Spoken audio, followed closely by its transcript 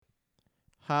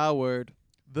Howard.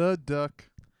 The duck.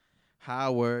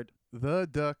 Howard. The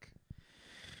duck.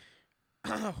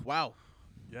 Wow.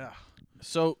 Yeah.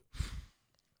 So,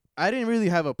 I didn't really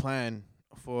have a plan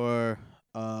for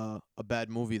a bad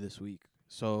movie this week.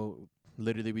 So,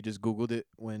 literally, we just Googled it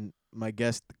when my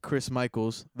guest, Chris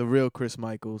Michaels, the real Chris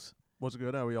Michaels, What's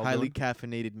good? How are we all highly doing?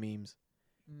 caffeinated memes,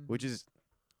 which is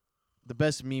the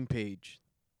best meme page,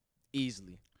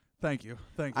 easily. Thank you.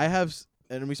 Thank you. I have,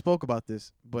 and we spoke about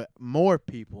this, but more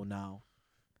people now.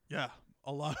 Yeah.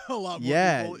 A lot more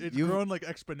Yeah, people. It's you've- grown like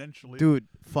exponentially. Dude,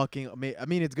 fucking, I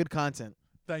mean, it's good content.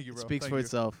 Thank you, It bro. speaks Thank for you.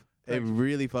 itself. Thanks. It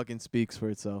really fucking speaks for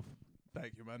itself.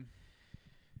 Thank you, man.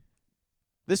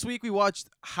 This week we watched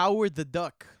Howard the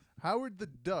Duck. Howard the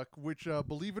Duck, which,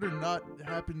 believe it or not,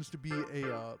 happens to be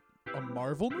a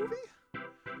Marvel movie?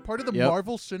 Part of the Yep.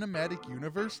 Marvel Cinematic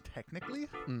Universe, technically?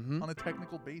 Mm-hmm. On a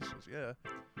technical basis, yeah.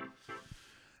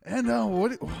 And It's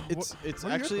what are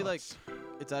your actually like thoughts?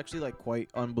 it's actually like quite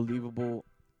unbelievable.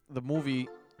 The movie,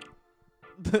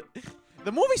 the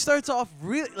movie starts off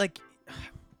really like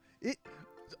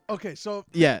Okay, so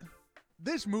yeah,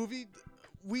 this movie,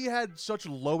 we had such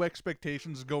low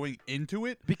expectations going into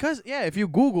it. because if you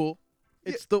Google,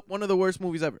 it's one of the worst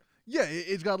movies ever. Yeah,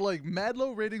 it's got like mad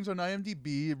low ratings on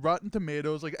IMDb, Rotten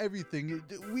Tomatoes, like everything.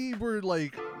 We were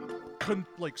like,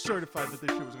 certified that this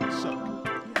shit was gonna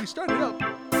suck. We started out,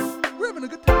 we're having a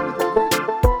good time with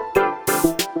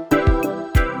it.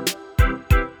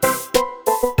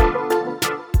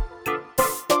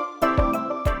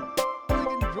 Like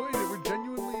enjoying it. We're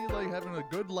genuinely like having a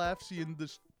good laugh seeing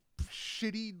this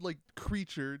shitty like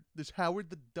creature, this Howard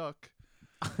the Duck.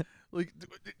 Like,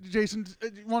 Jason,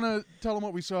 you want to tell him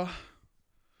what we saw?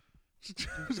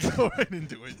 Just go right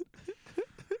into it.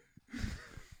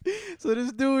 So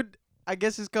this dude, I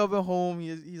guess he's coming home.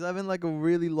 He's having like a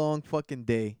really long fucking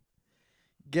day.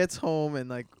 Gets home and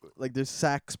like there's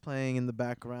sax playing in the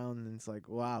background and it's like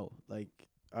wow, like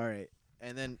all right.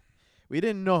 And then we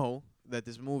didn't know that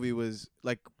this movie was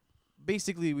like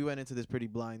basically we went into this pretty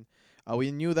blind.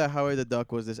 We knew that Howard the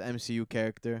Duck was this MCU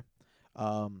character.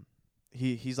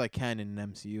 He's like canon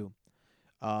in MCU.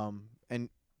 And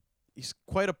he's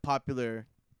quite a popular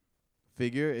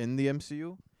figure in the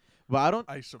MCU. But I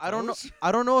don't know.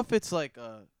 I don't know if it's like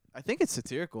I think it's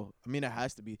satirical. I mean, it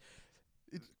has to be.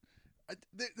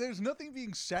 There's nothing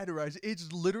being satirized.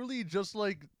 It's literally just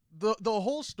like the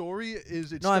whole story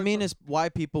is. No, I mean, it's why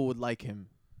people would like him,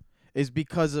 is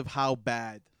because of how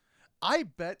bad. I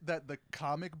bet that the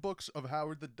comic books of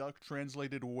Howard the Duck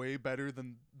translated way better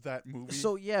than that movie.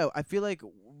 So yeah, I feel like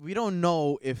we don't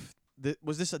know if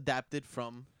was this adapted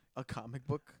from a comic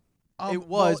book. It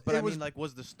was, but I mean, like,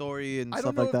 was the story and I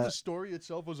stuff don't know like if that? the story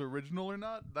itself was original or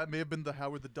not. That may have been the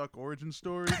Howard the Duck origin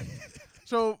story.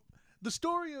 So the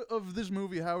story of this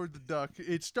movie, Howard the Duck,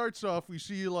 it starts off. We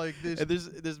see like this. And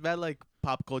there's bad like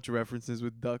pop culture references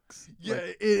with ducks. Yeah,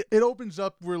 Like, it opens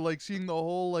up. We're like seeing the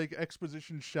whole like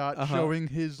exposition shot Uh-huh. showing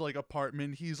his like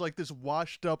apartment. He's like this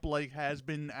washed up like has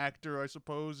been actor, I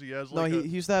suppose. He has no, like he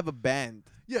used to have a band.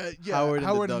 yeah Howard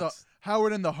and the Ducks.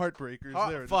 Howard and the Heartbreakers.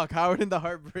 There it is. Fuck, Howard and the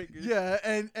Heartbreakers. Yeah,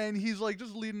 and he's like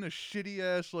just leading a shitty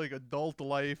ass like adult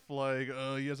life. Like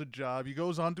he has a job. He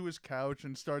goes onto his couch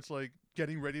and starts like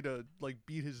getting ready to like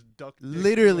beat his duck. dick,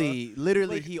 Literally,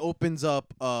 like- he opens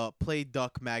up Play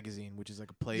Duck magazine, which is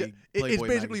like a yeah, Playboy it's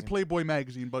basically magazine. Playboy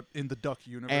magazine, but in the Duck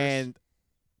universe. And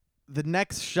the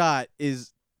next shot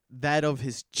is that of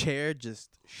his chair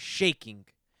just shaking.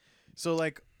 So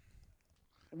like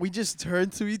we just turn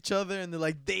to each other and they're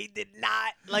like, they did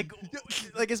not like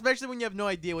especially when you have no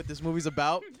idea what this movie's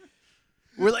about.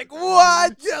 We're like,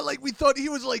 what? Yeah, like we thought he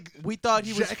was like We thought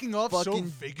he was jacking off so fucking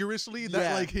vigorously that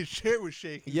Yeah. like his chair was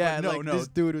shaking. yeah, but no, like no, this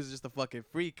dude was just a fucking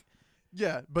freak.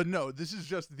 yeah, but no. This is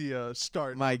just the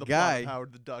start. My of the guy. plot of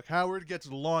Howard the Duck. Howard gets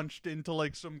launched into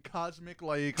like some cosmic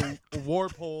like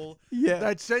warp hole Yeah,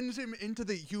 that sends him into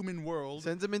the human world.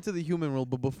 sends him into the human world.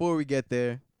 But before we get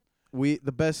there,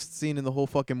 the best scene in the whole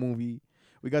fucking movie,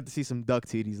 we got to see some duck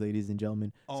titties, ladies and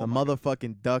gentlemen. Oh Some my God.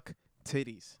 motherfucking duck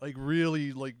titties. Like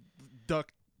really like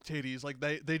duck titties. Like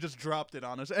they just dropped it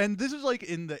on us. And this is like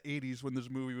in the 80s when this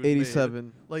movie was made.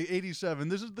 87. Like 87.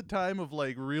 This is the time of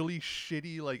like really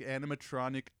shitty like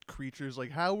animatronic creatures.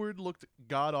 Like Howard looked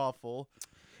god awful.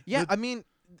 Yeah, The- I mean,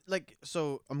 like,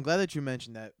 so I'm glad that you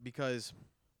mentioned that because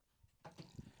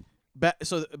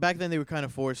back then they were kind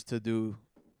of forced to do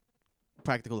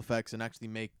practical effects and actually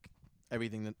make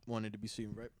everything that wanted to be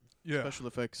seen, right? Yeah. Special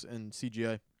effects and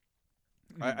CGI.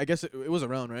 Mm. I guess it was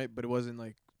around, right? But it wasn't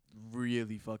like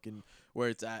really fucking where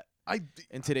it's at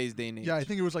in today's day and age. Yeah, I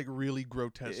think it was like really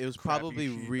grotesque. It was crappy probably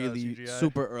shit, really CGI.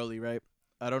 super early, right?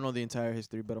 I don't know the entire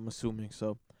history, but I'm assuming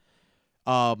so.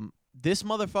 This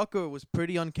motherfucker was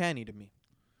pretty uncanny to me.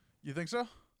 You think so?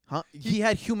 Huh? He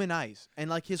had human eyes, and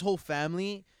like his whole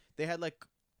family, they had like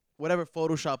whatever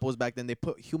Photoshop was back then. They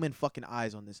put human fucking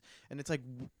eyes on this, and it's like,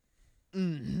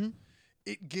 mm-hmm.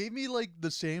 It gave me like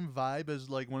the same vibe as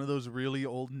like one of those really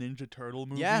old Ninja Turtle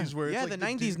movies Yeah, where it's yeah, like the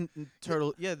 '90s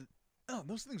turtle, yeah, Oh,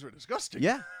 those things were disgusting.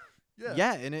 yeah, yeah.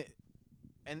 yeah,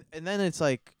 and then it's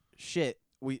like shit.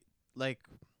 We like,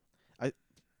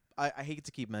 I hate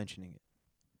to keep mentioning it,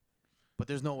 but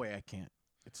there's no way I can't.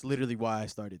 It's literally why I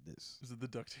started this. Is it the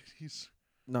duck titties?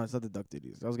 No, it's not the duck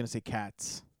titties. I was gonna say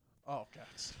cats. Oh,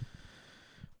 cats.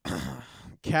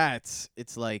 Cats.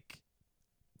 It's like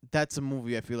that's a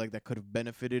movie I feel like that could have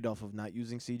benefited off of not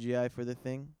using CGI for the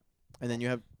thing, and then you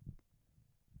have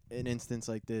an instance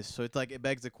like this. So it's like it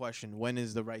begs the question: when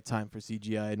is the right time for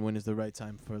CGI, and when is the right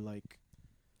time for like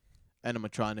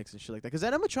animatronics and shit like that? Because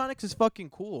animatronics is fucking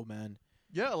cool, man.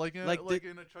 Yeah, like in, Like like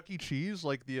in a Chuck E. Cheese,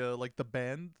 like the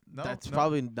band. No, That's no.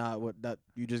 probably not what that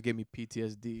you just gave me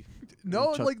PTSD.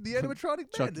 no, Chuck- like the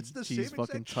animatronic Chuck band. It's the Cheese same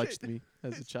fucking exact touched shit. me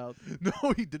as a child.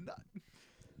 No, he did not.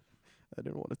 I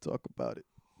didn't want to talk about it.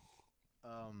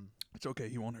 It's okay.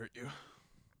 He won't hurt you.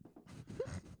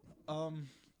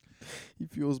 He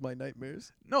fuels my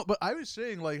nightmares. No, but I was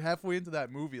saying like halfway into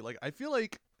that movie, like I feel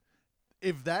like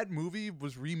if that movie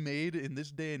was remade in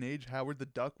this day and age, Howard the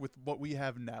Duck, with what we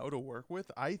have now to work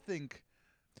with, I think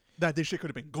that this shit could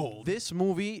have been gold. This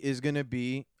movie is gonna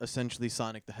be essentially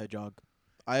Sonic the Hedgehog.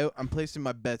 I'm placing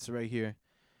my bets right here.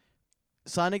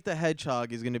 Sonic the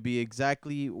Hedgehog is gonna be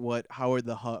exactly what Howard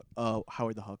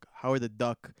the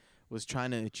Duck was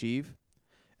trying to achieve,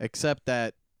 except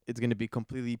that it's gonna be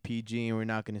completely PG and we're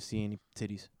not gonna see any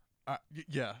titties.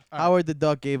 Yeah. Howard the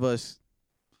Duck gave us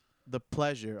the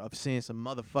pleasure of seeing some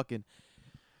motherfucking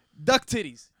duck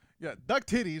titties. Yeah, duck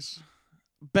titties,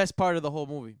 Best part of the whole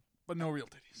movie. but no real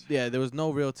titties. Yeah, there was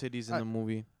no real titties in the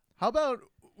movie. How about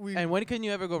we? And when can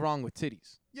you ever go wrong with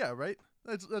titties? Yeah, right.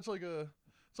 That's like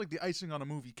it's like the icing on a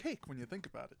movie cake when you think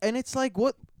about it. And it's like,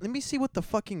 what? Let me see what the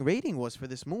fucking rating was for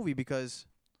this movie because,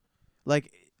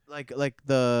 like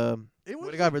the It was.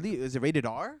 what it got released. Is it rated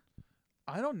R?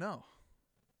 I don't know.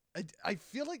 I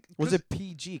feel like Was 'cause- it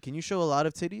PG? Can you show a lot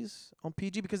of titties on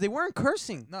PG because they weren't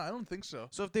cursing? No, I don't think so.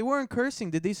 So if they weren't cursing,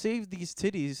 did they save these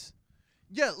titties?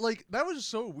 Yeah, like that was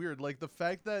so weird. Like the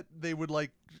fact that they would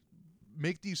like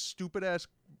make these stupid ass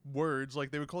words,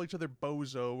 like they would call each other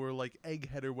bozo or like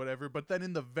egghead or whatever, but then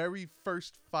in the very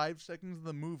first 5 seconds of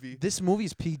the movie, This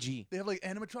movie's PG. they have like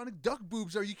animatronic duck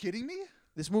boobs. Are you kidding me?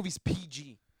 This movie's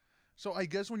PG. So I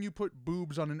guess when you put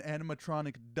boobs on an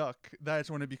animatronic duck, that's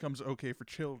when it becomes okay for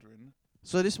children.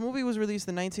 So this movie was released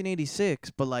in 1986,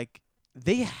 but like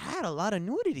they had a lot of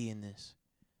nudity in this.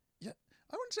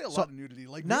 I wouldn't say a So- lot of nudity.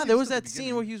 Like Nah, really there was just at that the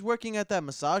scene where beginning. he was working at that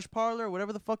massage parlor, or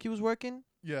whatever the fuck he was working.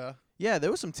 Yeah. Yeah,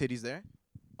 there was some titties there.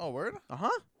 Oh, word. Uh huh.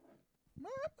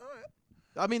 Alright.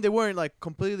 I mean, they weren't like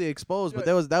completely exposed, but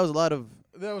Yeah. that was a lot of.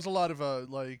 There was a lot of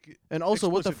like. And also,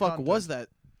 what the Explicit fuck content. was that?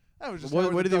 That was just What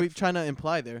Howard are the they Duck. trying to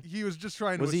imply there? He was just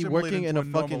trying Was to he assimilate working into in a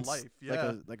normal fucking life.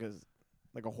 Yeah. like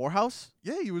a whorehouse?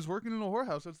 Yeah, he was working in a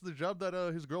whorehouse. That's the job that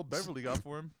his girl Beverly got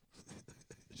for him.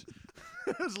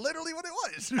 That's literally what it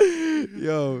was.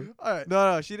 Yo, All right.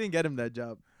 no, she didn't get him that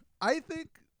job. I think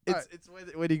It's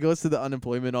when he goes to the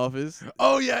unemployment office.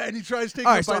 Oh yeah, and he tries taking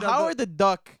All a right, so bite out of Howard the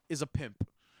Duck is a pimp.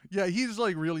 Yeah, he's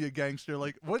like really a gangster.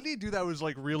 Like, what did he do that was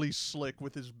like really slick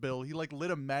with his bill? He like lit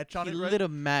a match on He it, right? lit a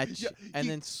match Yeah, and he-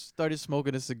 then started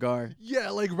smoking a cigar. Yeah,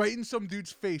 like right in some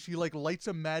dude's face. He like lights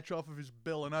a match off of his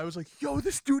bill, and I was like, "Yo,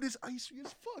 this dude is icy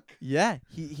as fuck." Yeah,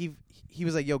 he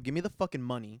was like, "Yo, give me the fucking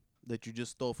money that you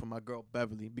just stole from my girl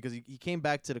Beverly," because he came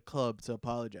back to the club to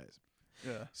apologize.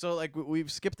 Yeah. So like we've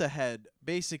skipped ahead.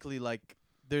 Basically, like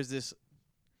there's this,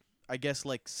 I guess,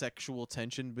 like sexual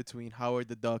tension between Howard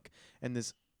the Duck and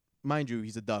this, mind you,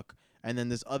 he's a duck, and then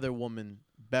this other woman,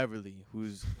 Beverly,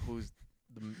 who's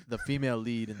the female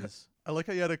lead in this. I like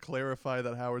how you had to clarify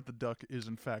that Howard the Duck is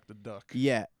in fact a duck.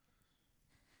 Yeah.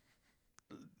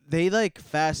 They like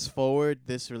fast forward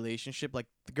this relationship. Like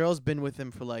the girl's been with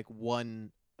him for like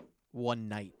one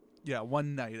night. Yeah,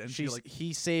 one night, and she like,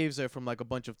 He saves her from like a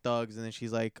bunch of thugs, and then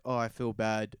she's like, "Oh, I feel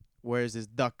bad. Where is this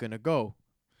duck gonna go?"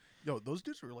 yo, those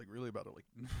dudes were like really about to like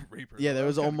rape her. Yeah, though. there That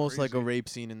was kinda almost like a crazy. rape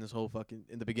scene in this whole fucking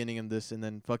in the beginning of this, and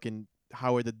then fucking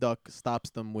Howard the Duck stops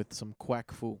them with some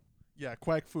quack fu. Yeah,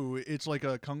 quack fu. It's like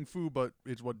a kung fu, but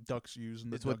it's what ducks use in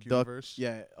the It's duck what duck- universe.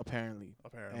 Yeah, apparently,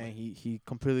 apparently. and he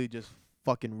completely just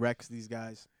fucking wrecks these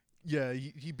guys. Yeah,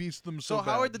 he beats them So so,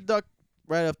 Howard the bad. Duck,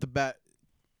 right off the bat,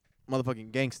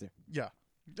 motherfucking gangster. Yeah.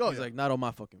 Oh He's yeah. like, not on my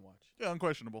fucking watch. Yeah,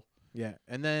 unquestionable. Yeah,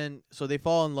 and then so they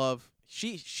fall in love.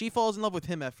 she falls in love with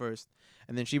him at first,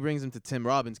 and then she brings him to Tim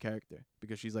Robbins' character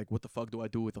because she's like, what the fuck do I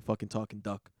do with a fucking talking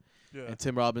duck? Yeah. And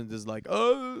Tim Robbins is like,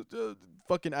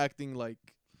 fucking acting like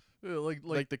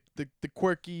Like the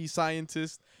quirky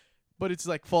scientist, but it's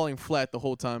like falling flat the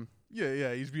whole time.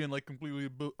 yeah, he's being like completely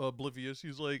oblivious.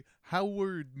 He's like,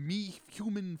 Howard, me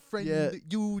human friend, Yeah.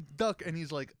 you duck, and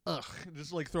he's like, ugh,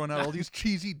 just like throwing out all these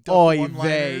cheesy duck Oy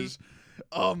one-liners.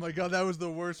 Oh my god, that was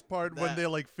the worst part when That- they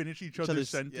like finish each other's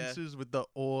sentences with the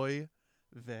oi,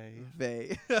 vey.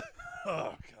 They.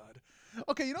 Oh god.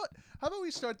 Okay, you know what? How about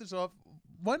we start this off?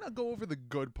 Why not go over the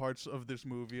good parts of this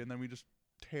movie and then we just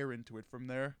tear into it from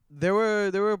there? There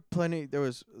were plenty.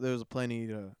 There's plenty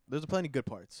good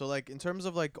parts. So like in terms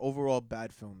of like overall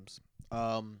bad films,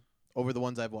 over the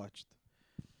ones I've watched,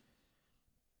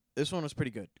 this one was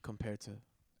pretty good compared to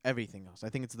everything else. I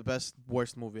think it's the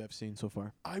worst movie I've seen so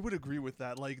far. I would agree with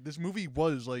that. Like this movie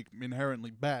was like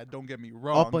inherently bad. Don't get me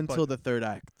wrong. Up until the third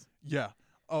act. yeah.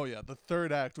 Oh yeah, the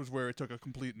third act was where it took a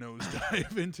complete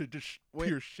nosedive into just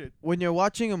pure shit. When you're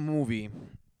watching a movie,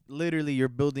 literally you're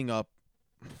building up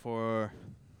for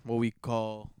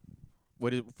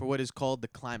what is called the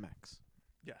climax.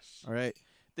 Yes. All right.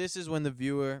 This is when the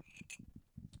viewer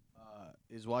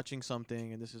is watching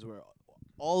something, and this is where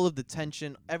all of the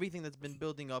tension, everything that's been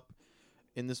building up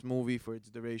in this movie for its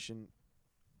duration,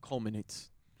 culminates,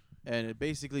 and it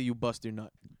basically you bust your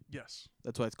nut. Yes.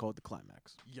 That's why it's called the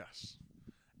climax. Yes.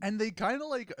 And they kind of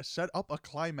like set up a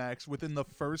climax within the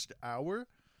first hour.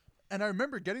 And I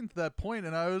remember getting to that point,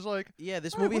 and I was like, Yeah,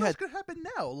 this "All right, movie what had else could happen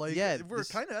now?" Like, Yeah, we're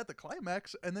this- kind of at the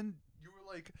climax, and then you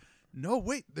were like, "No,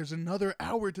 wait, there's another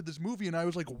hour to this movie," and I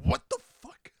was like, "What the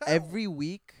fuck?" How? every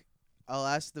week. I'll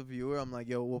ask the viewer. I'm like,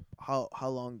 "Yo, well, how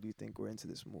long do you think we're into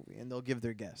this movie?" And they'll give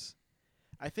their guess.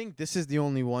 I think this is the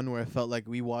only one where I felt like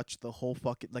we watched the whole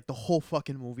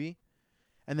fucking movie,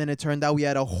 and then it turned out we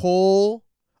had a whole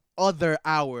other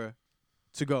hour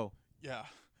to go. Yeah,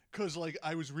 because like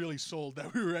I was really sold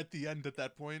that we were at the end at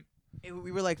that point.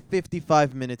 We were like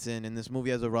 55 minutes in, and this movie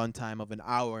has a runtime of an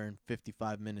hour and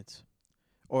 55 minutes,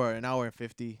 or an hour and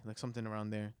 50, like something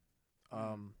around there.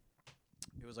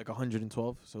 It was like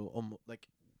 112, so almost like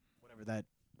whatever that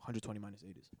 120 minus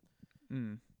 8 is.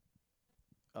 Mm.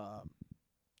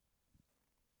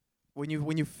 When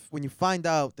you find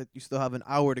out that you still have an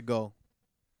hour to go,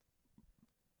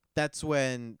 that's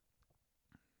when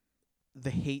the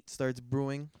hate starts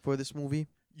brewing for this movie.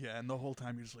 Yeah, and the whole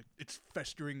time you're just like, it's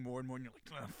festering more and more, and you're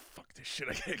like, oh, fuck this shit,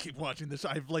 I can't keep watching this.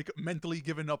 I've like mentally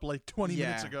given up like 20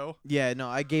 minutes Yeah. ago. Yeah, no,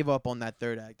 I gave up on that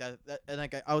third act. That and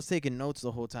like I was taking notes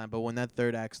the whole time, but when that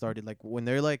third act started, like when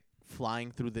they're like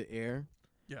flying through the air,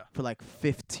 Yeah. for like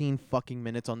 15 fucking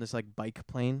minutes on this like bike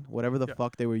plane, whatever the Yeah.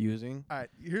 fuck they were using. All right,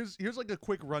 here's like a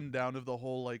quick rundown of the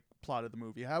whole like plot of the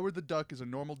movie. Howard the Duck is a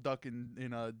normal duck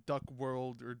in a duck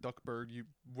world or Duckburg,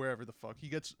 wherever the fuck. He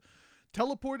gets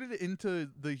teleported into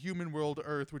the human world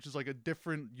Earth, which is like a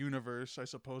different universe, I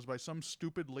suppose, by some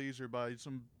stupid laser by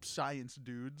some science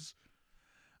dudes.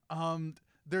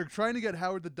 They're trying to get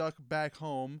Howard the Duck back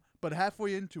home, but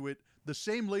halfway into it, the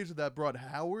same laser that brought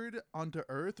Howard onto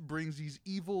Earth brings these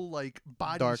evil, like,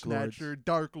 body Dark Lords. snatcher,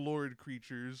 Dark Lord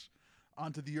creatures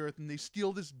onto the Earth, and they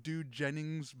steal this dude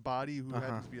Jennings' body, who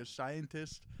happens to be a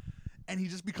scientist, and he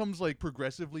just becomes, like,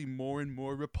 progressively more and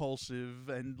more repulsive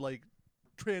and, like,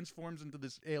 transforms into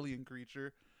this alien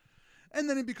creature. And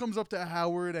then it becomes up to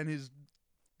Howard and his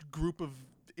group of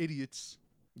idiots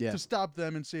Yeah. to stop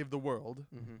them and save the world.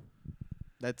 Mm-hmm.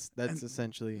 That's And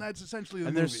essentially. That's essentially the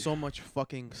And movie. there's so much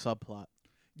fucking subplot.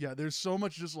 Yeah, there's so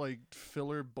much just like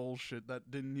filler bullshit that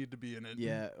didn't need to be in it.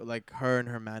 Yeah, like her and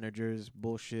her managers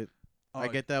bullshit. I Oh,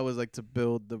 get that was like to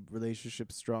build the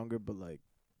relationship stronger, but like,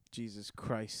 Jesus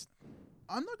Christ.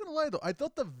 I'm not gonna lie though, I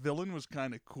thought the villain was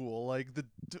kind of cool. Like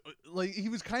like he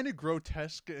was kind of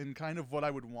grotesque and kind of what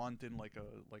I would want in like a.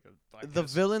 I The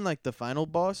guess- villain, like the final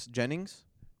boss, Jennings.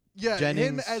 Yeah, him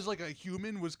Jennings- as like a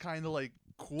human was kind of like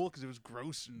cool because it was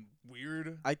gross and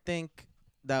weird. I think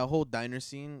that whole diner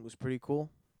scene was pretty cool.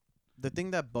 The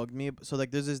thing that bugged me, so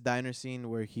like there's this diner scene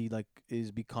where he like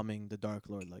is becoming the Dark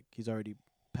Lord, like he's already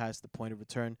past the point of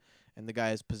return, and the guy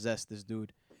has possessed this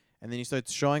dude, and then he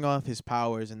starts showing off his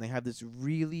powers, and they have this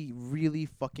really, really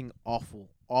fucking awful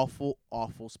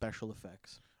special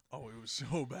effects. Oh, it was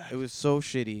so bad. It was so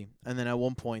shitty, and then at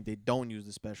one point they don't use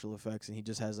the special effects, and he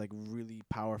just has like really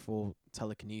powerful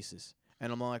telekinesis,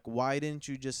 and I'm like, why didn't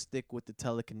you just stick with the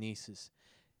telekinesis?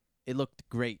 It looked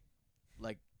great,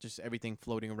 like just everything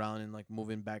floating around and like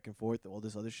moving back and forth, all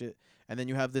this other shit. And then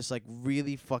you have this like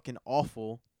really fucking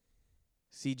awful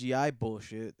CGI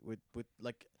bullshit with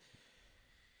like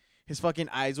his fucking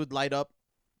eyes would light up.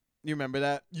 You remember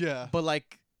that? Yeah. But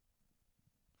like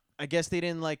I guess they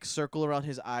didn't like circle around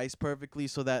his eyes perfectly,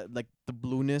 so that like the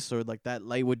blueness or like that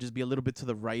light would just be a little bit to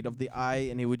the right of the eye,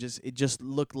 and it just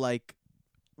looked like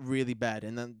really bad.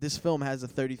 And then this film has a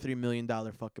 $33 million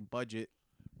fucking budget.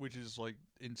 which is like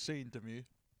insane to me.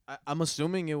 I'm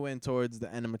assuming it went towards the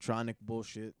animatronic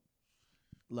bullshit.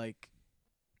 Like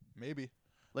Maybe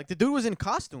the dude was in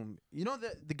costume. You know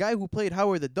the guy who played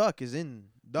Howard the Duck is in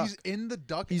Duck. he's in the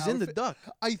duck. He's in the outfit? Duck.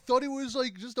 I thought it was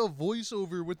like just a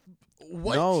voiceover with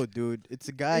what? No, dude, it's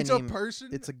a guy it's named. a person.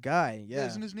 It's a guy. Yeah,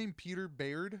 Isn't his name Peter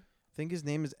Baird? I think his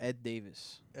name is Ed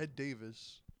Davis. Ed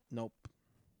Davis. Nope.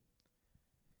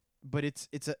 But it's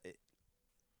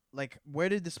like, where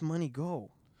did this money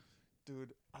go?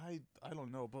 Dude, I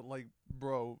don't know, but like,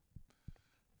 bro,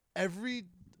 every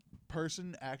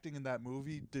person acting in that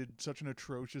movie did such an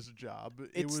atrocious job.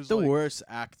 It It's was the like, worst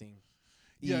acting.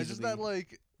 Yeah, just Easily. that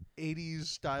like 80s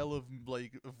style of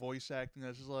like voice acting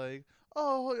that's just like,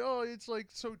 oh, it's like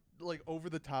so like over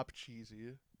the top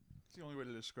cheesy. It's the only way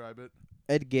to describe it.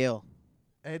 Ed Gale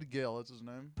Ed Gale, that's his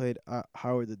name. played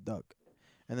Howard the Duck,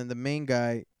 and then the main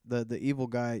guy, the evil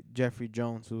guy, Jeffrey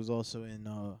Jones, who was also in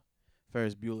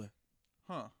Ferris Bueller.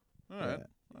 Huh. All Yeah. right.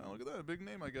 Well, look at that, a big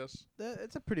name, I guess.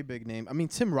 It's a pretty big name. I mean,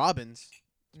 Tim Robbins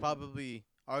is probably,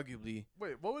 arguably.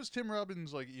 Wait, what was Tim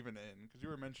Robbins like even in? Because you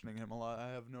were mentioning him a lot. I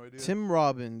have no idea. Tim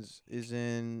Robbins is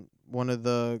in one of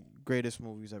the greatest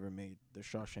movies ever made, The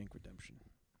Shawshank Redemption.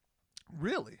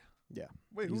 Really? Yeah.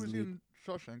 Wait, who He's was the he lead. in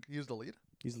Shawshank? He is the lead.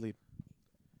 He's the lead.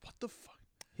 What the fuck?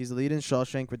 He's the lead in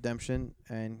Shawshank Redemption,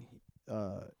 and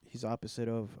he's opposite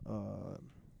of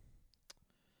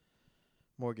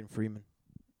Morgan Freeman.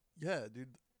 Yeah, dude.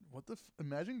 What the?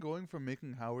 Imagine going from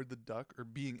making Howard the Duck or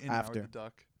being in After. Howard the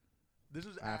Duck. This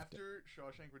is After. after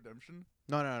Shawshank Redemption.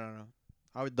 No.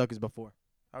 Howard the Duck is before.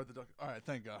 Howard the Duck. All right,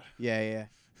 thank God. Yeah.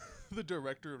 The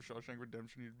director of Shawshank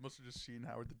Redemption, he must have just seen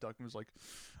Howard the Duck and was like,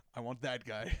 "I want that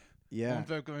guy. I Yeah. want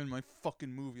that guy in my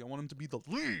fucking movie. I want him to be the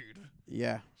lead."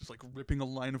 Yeah. Just like ripping a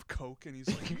line of coke, and he's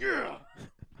like, "Yeah,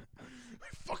 I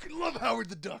fucking love Howard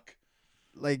the Duck."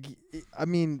 Like, I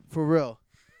mean, for real.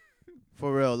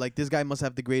 For real. Like, this guy must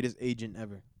have the greatest agent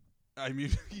ever. I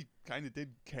mean, he kind of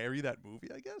did carry that movie,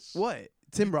 I guess. What?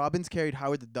 Tim Robbins carried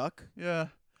Howard the Duck? Yeah.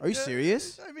 Are you Yeah,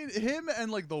 serious? I mean, him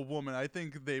and like the woman. I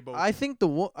think they both. I think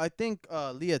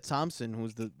Leah Thompson,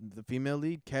 who's the female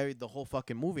lead, carried the whole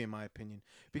fucking movie in my opinion,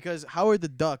 because Howard the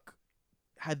Duck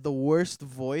had the worst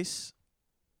voice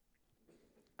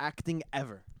acting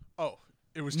ever. Oh,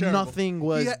 it was terrible. Nothing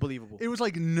was had- believable. It was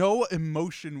like no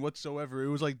emotion whatsoever. It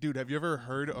was like, dude, have you ever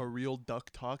heard a real duck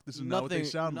talk? This is not what they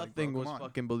sound like. Nothing Bro. was Come on.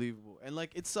 fucking believable, and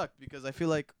like it sucked because I feel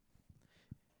like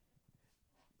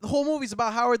the whole movie's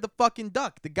about Howard the fucking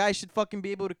Duck. The guy should fucking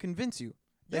be able to convince you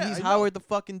that Yeah, he's I know. Howard the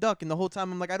fucking Duck, and the whole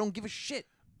time I'm like, I don't give a shit.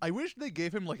 I wish they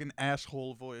gave him like an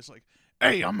asshole voice, like,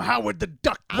 "Hey, I'm Howard the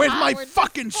Duck. Where's my Howard the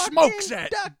fucking smokes fucking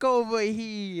at?" Duck over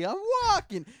here. I'm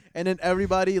walking, and then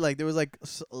everybody like there was like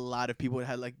a lot of people that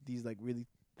had like these like really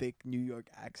thick New York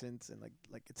accents and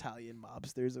like Italian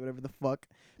mobsters or whatever the fuck.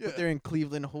 Yeah. But they're in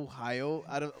Cleveland, Ohio.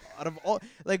 Out of all,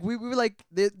 like we were like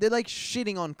they're like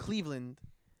shitting on Cleveland.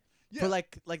 Yeah. For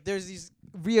like there's these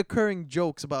reoccurring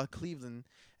jokes about Cleveland,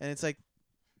 and it's like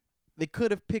they could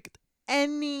have picked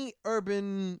any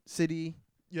urban city,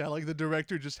 Yeah, like the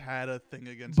director just had a thing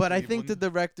against. but I think the Cleveland.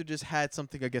 director just had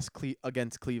something against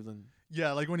Cleveland.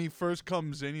 Yeah, like when he first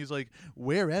comes in, he's like,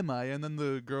 "Where am I?" And then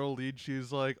the girl lead,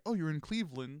 she's like, "Oh, you're in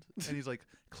Cleveland," and he's like,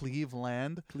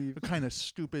 "Cleveland? What kind of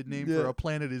stupid name for Yeah. a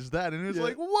planet is that?" And it's Yeah.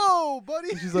 like, "Whoa,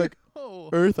 buddy!" She's like, "Oh,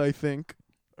 Earth, I think.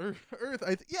 Earth."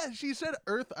 Yeah, she said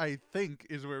Earth. I think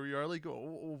is where we are. Like,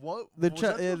 what? The Was tra-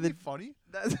 that supposed to the- be funny?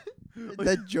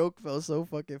 That joke fell so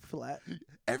fucking flat.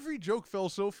 Every joke fell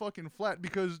so fucking flat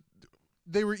because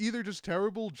they were either just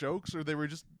terrible jokes or they were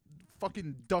just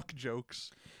fucking duck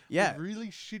jokes. Yeah, Like, really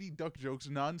shitty duck jokes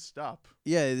nonstop.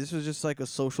 yeah. This was just like a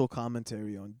social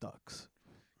commentary on ducks.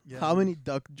 Yeah, How many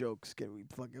duck jokes can we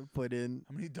fucking put in?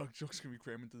 How many duck jokes can we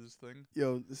cram into this thing?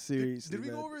 Yo, seriously. Did we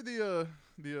man. go over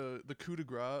the coup de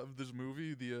grace of this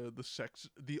movie? The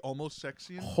almost sex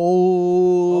scene.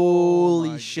 Holy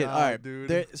Oh my shit! God, All right,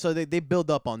 dude. so they build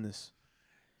up on this.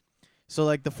 So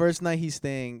like the first night he's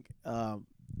staying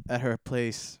at her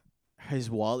place, his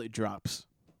wallet drops,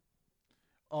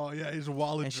 Oh yeah, his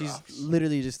wallet and drops. she's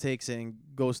literally just takes it and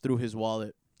goes through his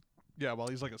wallet Yeah, while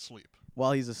he's like asleep.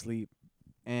 while he's asleep,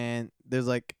 and there's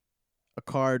like a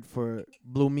card for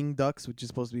Blooming Ducks, which is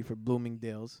supposed to be for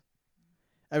Bloomingdale's.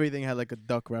 Everything had like a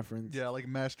duck reference. Yeah, like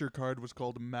MasterCard was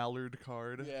called Mallard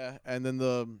card. Yeah, and then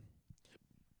the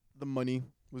money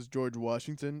was George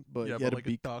Washington, but Yeah, he but had like a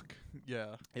beak. a duck.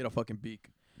 Yeah. He had a fucking beak.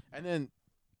 And then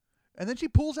And then she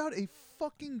pulls out a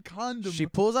fucking condom She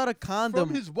pulls out a from condom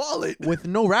his wallet. with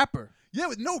no wrapper. Yeah,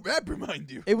 with no wrapper,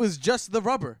 mind you. It was just the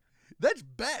rubber. That's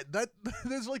bad. That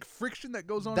there's like friction that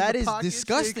goes on. That in is the pocket, so you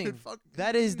disgusting. could fuck-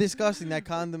 That is disgusting. That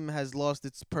condom has lost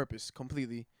its purpose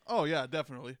completely. Oh yeah,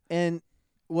 definitely. And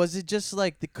was it just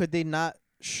like could they not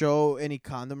show any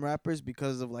condom wrappers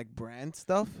because of like brand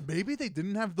stuff? Maybe they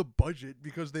didn't have the budget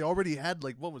because they already had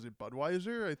like what was it,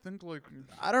 Budweiser? I think like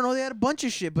I don't know. They had a bunch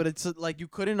of shit, but it's like you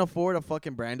couldn't afford a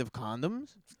fucking brand of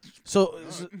condoms. So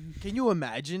can you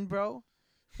imagine, bro?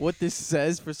 What this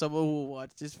says for someone who will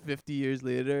watch this 50 years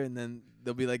later, and then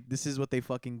they'll be like, "This is what they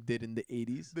fucking did in the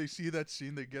 80s." they see that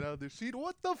scene, they get out of their seat.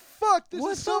 What the fuck? This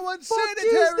What is so the fuck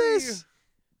unsanitary. is this?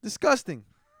 Disgusting.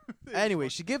 It's Anyway,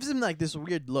 fuck- she gives him like this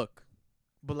weird look,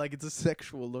 but like it's a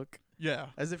sexual look, yeah,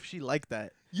 as if she liked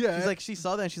that. yeah. She's like, she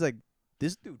saw that and she's like,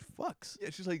 "This dude fucks." yeah,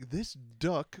 she's like, this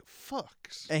duck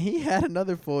fucks. And he had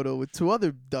another photo with two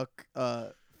other duck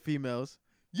females.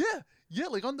 Yeah, yeah,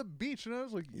 like on the beach, and I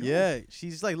was like, yo. Yeah,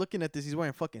 she's like looking at this. He's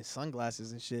wearing fucking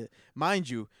sunglasses and shit. Mind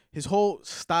you, his whole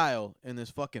style in this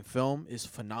fucking film is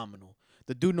phenomenal.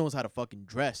 The dude knows how to fucking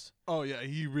dress. Oh yeah,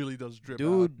 he really does drip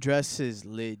Dude out. dresses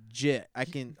legit. I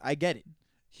get it.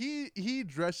 He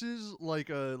dresses like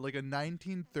a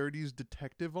 1930s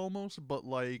detective almost, but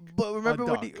like But remember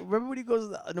duck. when he goes to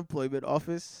the unemployment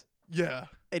office yeah,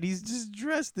 and he's just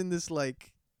dressed in this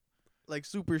like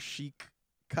super chic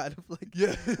kind of like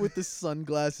yeah, with the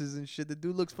sunglasses and shit. The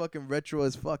dude looks fucking retro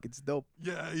as fuck. It's dope.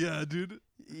 yeah, dude.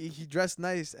 He dressed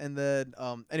nice, and then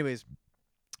anyways,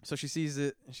 so she sees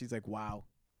it and she's like, wow.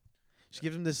 She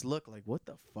gives him this look like, what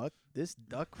the fuck? This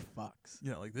duck fucks.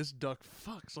 Yeah, like this duck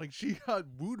fucks. Like she got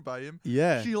wooed by him.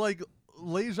 Yeah. She like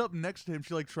lays up next to him.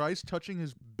 She like tries touching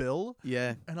his bill,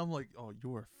 Yeah. and I'm like, oh,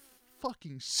 you're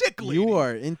fucking sick, lady. You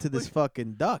are into this Like-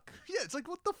 fucking duck. Yeah, it's like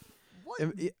what the what?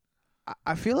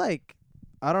 I feel like,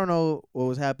 I don't know what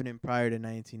was happening prior to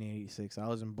 1986. I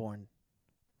wasn't born,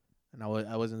 and I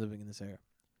wasn't living in this era.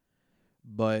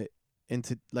 But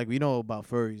into like we know about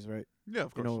furries, right? Yeah,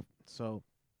 of You course. know, so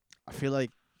I feel like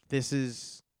this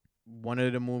is one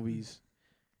of the movies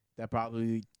that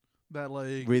probably that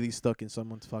like really stuck in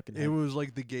someone's fucking head. it was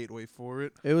like the gateway for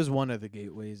it. It was one of the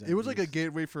gateways. It was like a least.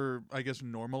 gateway for I guess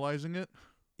normalizing it.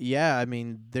 Yeah, I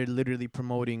mean, they're literally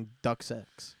promoting duck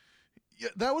sex. Yeah,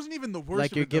 that wasn't even the worst.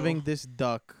 Like of you're it, though. giving this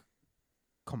duck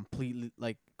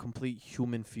complete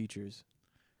human features,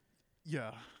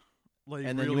 Yeah, like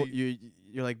and then really.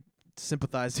 you're like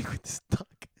sympathizing with this duck,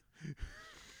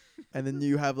 and then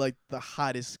you have like the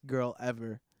hottest girl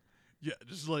ever. Yeah,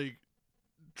 just like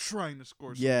trying to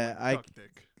score. Some, Yeah, like, duck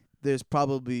dick. There's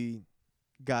probably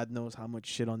God knows how much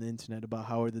shit on the internet about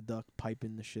Howard the Duck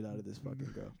piping the shit out of this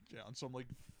fucking girl. Yeah, on some like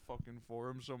fucking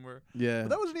forum somewhere. Yeah. But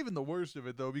that wasn't even the worst of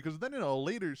it though, because then in a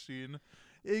later scene,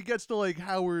 it gets to like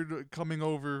Howard coming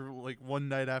over like one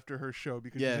night after her show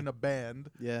because Yeah. he's in a band,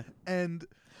 Yeah. and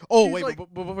Oh she's wait, like-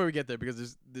 but before we get there,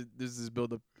 because there's this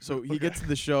build up. So he Okay. gets to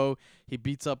the show. He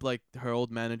beats up like her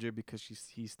old manager because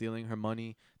he's stealing her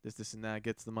money. This and that.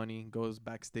 Gets the money. Goes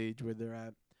backstage where they're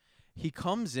at. He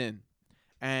comes in,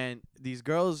 and these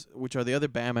girls, which are the other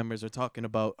band members, are talking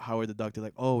about Howard the Duck. They're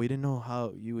like, "Oh, we didn't know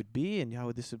how you would be, and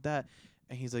how this or that."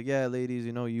 And he's like, "Yeah, ladies,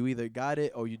 you know, you either got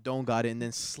it or you don't got it," and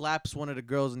then slaps one of the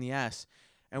girls in the ass.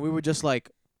 And we were just like,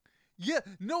 yeah,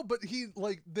 no, but he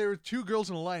like there are two girls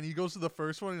in a line. He goes to the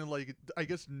first one and like I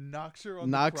guess knocks her on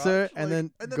Knocks the her, crotch, and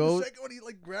like, then the goes- second one he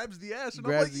like grabs the ass and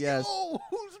Grabs I'm like, the ass. yo,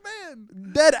 who's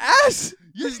man? "Dead ass!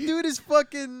 Yeah, This dude is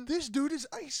fucking." This dude is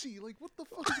icy. Like what the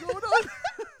fuck is going on?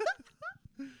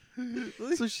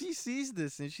 So she sees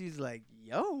this and she's like,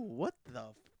 "Yo, what the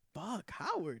fuck,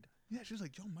 Howard? Yeah, she's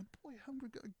like, yo, my boy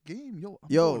Howard got game. Yo, I'm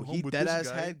Yo, going home he with dead this ass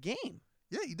guy." had game.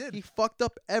 Yeah, he did. He fucked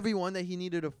up everyone that he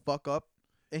needed to fuck up,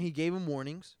 and he gave him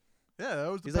warnings. Yeah,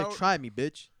 that was the He's like, power- "Try me,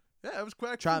 bitch. yeah, that was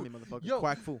quack. Try fool. me, motherfucker. Yo.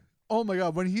 Quack fool." Oh my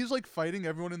god, when he's like fighting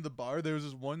everyone in the bar, there was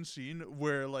this one scene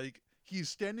where like he's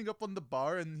standing up on the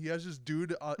bar and he has this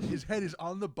dude. His head is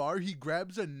on the bar. He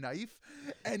grabs a knife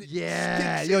and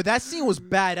Yeah, sticks yo, it- that scene was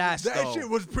badass. that though. shit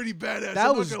was pretty badass. that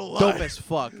I'm was not gonna dope lie. as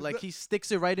fuck. Like he sticks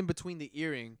it right in between the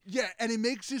earring. Yeah, and it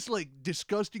makes this like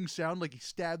disgusting sound, like he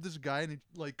stabbed this guy, and it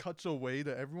like cuts away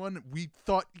to everyone. We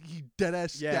thought he dead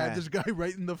ass Yeah. stabbed this guy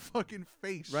right in the fucking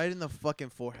face. Right in the fucking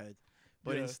forehead.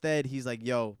 But Yeah. instead, he's like,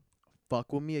 "Yo,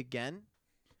 fuck with me again,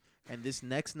 and this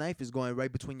next knife is going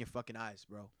right between your fucking eyes,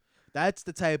 bro." That's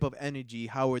the type of energy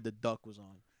Howard the Duck was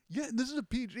on. Yeah, this is a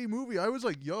PG movie. I was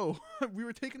like, yo, we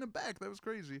were taken aback. That was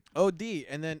crazy. OD.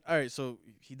 And then, all right, so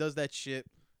he does that shit,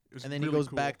 It was and then really he goes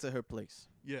cool. back to her place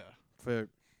Yeah. for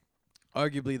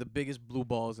arguably the biggest blue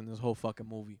balls in this whole fucking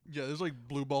movie. Yeah, there's like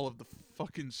blue ball of the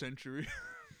fucking century.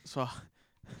 So,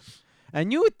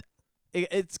 and you,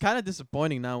 it's kind of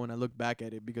disappointing now when I look back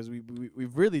at it because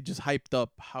we've really just hyped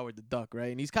up Howard the Duck,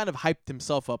 right? And he's kind of hyped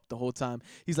himself up the whole time.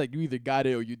 He's like, you either got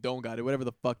it or you don't got it, whatever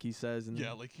the fuck he says. And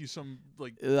Yeah, like he's some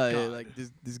like like god.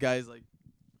 this guy's like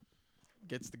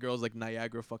gets the girls like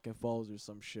Niagara fucking Falls or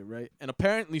some shit, right? And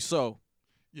apparently so.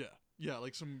 Yeah,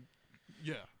 like some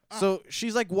yeah. So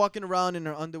she's like walking around in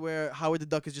her underwear. Howard the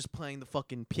Duck is just playing the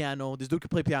fucking piano. This dude can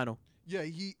play piano. Yeah,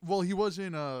 he was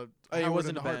in Oh, he Howard was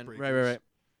and in the a band. Heartbreakers. Right.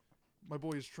 My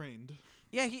boy is trained.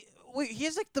 Yeah, he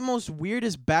has like the most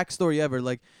weirdest backstory ever.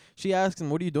 Like she asks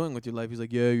him, "What are you doing with your life?" He's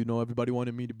like, "Yeah, you know, everybody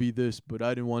wanted me to be this, but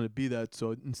I didn't want to be that.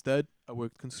 So instead, I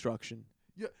worked construction."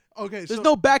 Yeah. Okay, There's so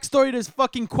no backstory to this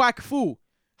fucking quack fu.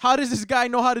 How does this guy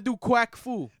know how to do quack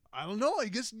fu? I don't know. I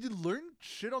guess you learn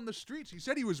shit on the streets. He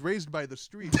said he was raised by the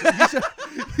streets. He said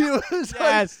he was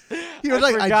Yes, he was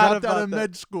like, I forgot dropped out about of that.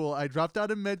 med school. I dropped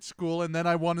out of med school, and then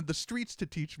I wanted the streets to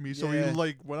teach me. So Yeah. he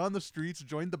like went on the streets,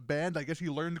 joined the band. I guess he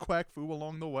learned quack fu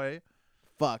along the way.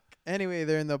 Fuck. Anyway,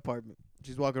 they're in the apartment.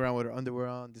 She's walking around with her underwear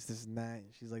on, this and that. And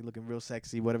she's like looking real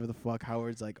sexy, whatever the fuck.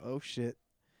 Howard's like, oh shit.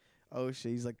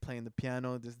 He's like playing the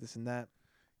piano, this and that.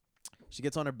 She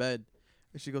gets on her bed.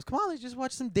 And she goes, come on, let's just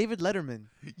watch some David Letterman.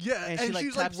 Yeah, And she like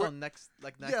she's taps like, on next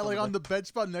yeah, like on bed. the bed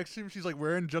spot next to him. She's like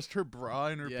wearing just her bra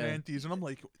and her Yeah. panties, and I'm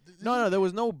like, No, there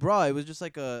was no bra. It was just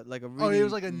like a really. it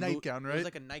was like a nightgown, It right? was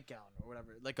like a nightgown or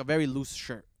whatever, like a very loose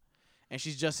shirt, and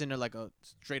she's just in there like a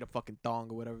straight up fucking thong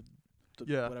or whatever.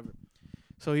 Yeah. Whatever.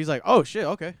 So he's like, oh shit,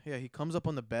 okay, yeah. He comes up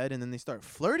on the bed and then they start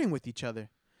flirting with each other,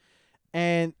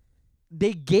 and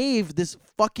they gave this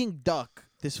fucking duck,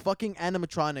 this fucking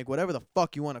animatronic, whatever the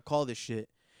fuck you want to call this shit.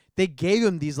 They gave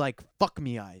him these like fuck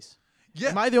me eyes. Yeah,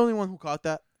 Am I the only one who caught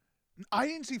that? I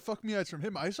didn't see fuck me eyes from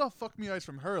him. I saw fuck me eyes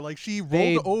from her. Like she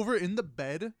They- rolled over in the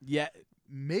bed, Yeah.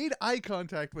 made eye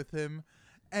contact with him,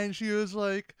 and she was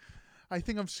like, I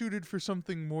think I'm suited for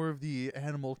something more of the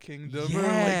animal kingdom, or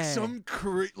like Yeah. some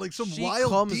some She wild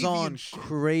comes deviant on shit.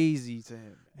 crazy to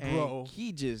him, and Bro.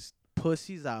 he just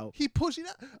pussies out. He pussied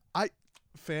out.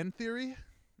 Fan theory,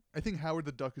 I think Howard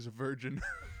the Duck is a virgin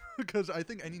because I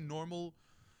think any normal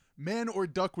man or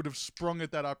duck would have sprung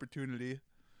at that opportunity.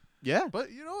 Yeah,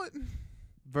 But you know what?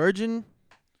 virgin.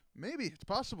 Maybe it's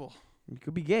possible. He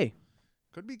could be gay.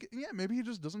 Could be. Yeah, maybe he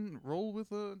just doesn't roll with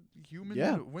human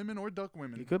Yeah. women or duck He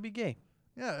women. could be gay.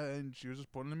 Yeah, and she was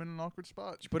just putting him in an awkward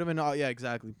spot. She put him in. Yeah,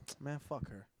 exactly. Man, fuck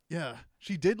her. Yeah,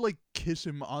 she did like kiss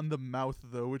him on the mouth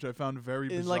though, which I found very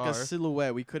In bizarre. like a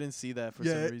silhouette, we couldn't see that for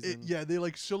some reason. yeah, they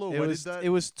like silhouetted that. It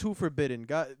was too forbidden.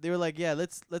 They were like, yeah,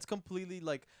 let's completely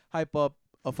like hype up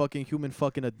a fucking human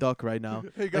fucking a duck right now.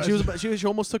 Hey And guys, she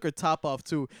almost took her top off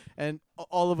too, and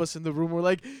all of us in the room were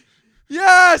like,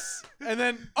 yes, and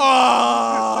then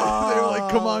oh, they were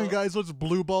like, "Come on, guys, let's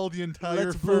blue ball the entire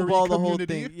let's furry blue ball the whole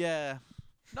community." thing. Yeah,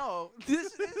 no,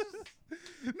 this is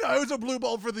No, it was a blue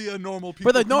ball for the normal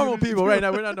people. for the normal community, people too. right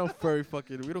now. We're not no furry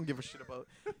fucking. We don't give a shit about.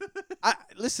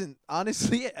 Listen,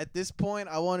 honestly, at this point,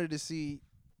 I wanted to see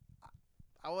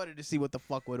what the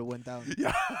fuck would have went down.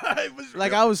 Yeah, I was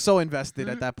Like I was so invested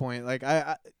at that point. Like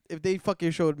I if they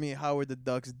fucking showed me Howard the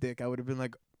Duck's dick, I would have been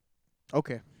like,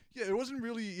 okay. Yeah, it wasn't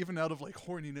really even out of like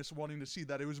horniness wanting to see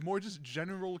that. It was more just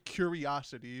general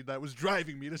curiosity that was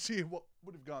driving me to see what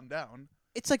would have gone down.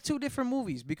 It's like two different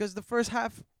movies because the first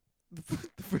half, the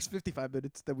first 55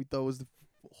 minutes that we thought was the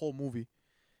whole movie,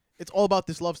 it's all about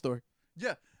this love story.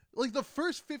 Yeah, like the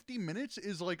first 50 minutes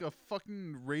is like a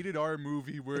fucking rated R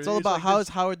movie where It's all about like how this-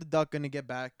 is Howard the Duck gonna get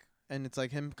back, and it's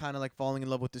like him kind of like falling in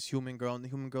love with this human girl, and the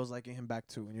human girl's liking him back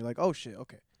too, and you're like, oh shit,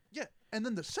 okay. Yeah, and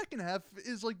then the second half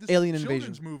is like this Alien children's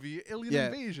Invasion. movie, Alien Yeah.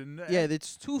 Invasion. Yeah,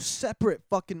 it's two separate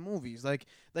fucking movies. Like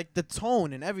the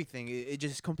tone and everything, it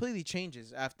just completely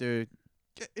changes after.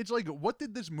 It's like, what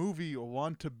did this movie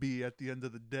want to be at the end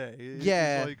of the day? It's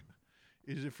Yeah. like,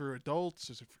 is it for adults?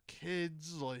 Is it for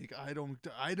kids? Like, I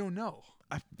don't know.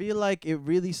 I feel like it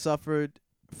really suffered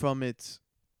from its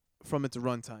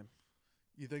runtime.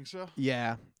 You think so?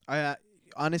 Yeah, I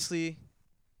honestly,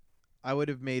 I would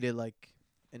have made it like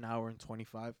an hour and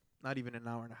 25, not even an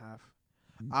hour and a half.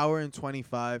 Hour and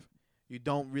 25. You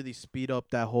don't really speed up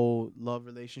that whole love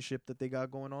relationship that they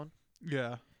got going on,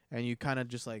 Yeah. and you kind of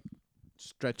just like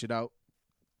stretch it out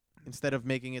instead of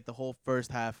making it the whole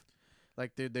first half.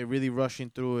 Like they're really rushing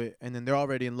through it, and then they're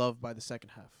already in love by the second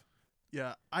half.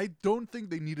 Yeah, I don't think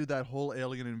they needed that whole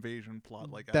alien invasion plot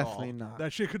like Definitely at all. not.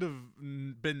 That shit could have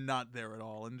been not there at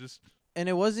all, and just And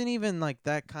it wasn't even like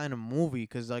that kind of movie,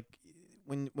 cause like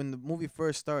when the movie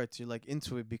first starts, you're like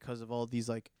into it because of all these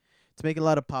like it's making a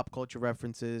lot of pop culture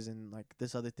references and like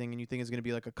this other thing, and you think it's gonna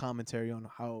be like a commentary on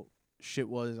how shit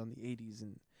was on the '80s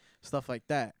and stuff like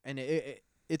that. And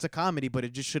it's a comedy, but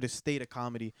it just should have stayed a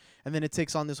comedy. And then it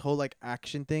takes on this whole like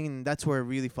action thing, and that's where it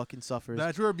really fucking suffers.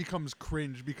 That's where it becomes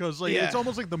cringe because like Yeah. it's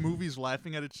almost like the movie's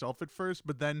laughing at itself at first,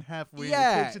 but then halfway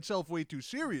Yeah. it takes itself way too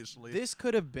seriously. This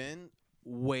could have been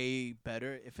way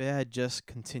better if it had just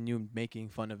continued making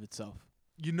fun of itself.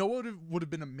 You know what would have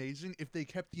been amazing if they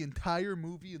kept the entire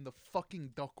movie in the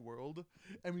fucking duck world,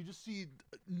 and we just see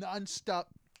nonstop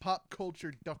pop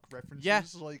culture duck references. Yeah.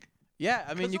 Like Yeah, I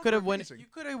mean, Because you those could are have went. amazing. You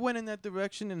could have went in that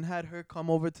direction and had her come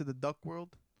over to the duck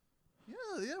world,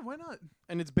 yeah, why not?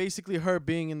 and it's basically her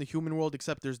being in the human world,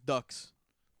 except there's ducks.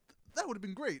 That would have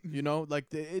been great. You know,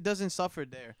 like it doesn't suffer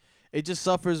there. It just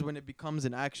suffers when it becomes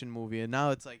an action movie, and now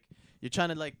it's like you're trying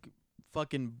to like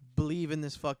fucking believe in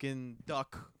this fucking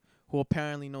duck who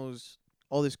apparently knows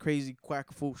all this crazy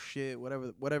quack fool shit.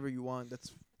 Whatever you want,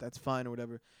 that's fine or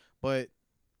whatever. But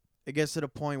it gets to the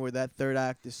point where that third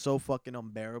act is so fucking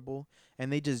unbearable,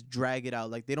 and they just drag it out.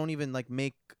 Like they don't even like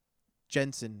make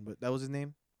Jensen, but that was his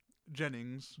name,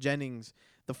 Jennings,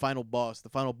 the final boss. The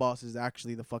final boss is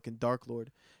actually the fucking Dark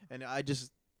Lord, and I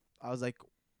was like,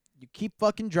 you keep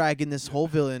fucking dragging this whole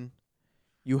villain.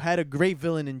 You had a great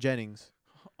villain in Jennings.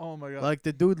 Oh my god. Like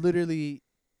the dude literally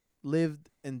lived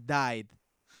and died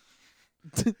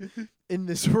in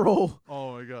this role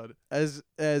Oh my god. as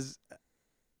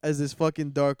this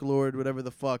fucking Dark Lord, whatever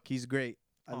the fuck. He's great.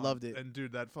 I loved it. And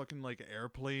dude, that fucking like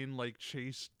airplane like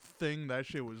chase thing, that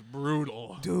shit was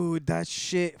brutal. Dude, that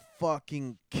shit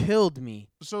fucking killed me.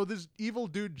 So this evil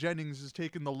dude Jennings is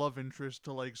taking the love interest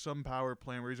to like some power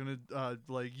plant where he's gonna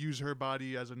like use her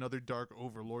body as another dark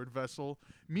overlord vessel.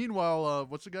 Meanwhile,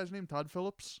 what's the guy's name? Todd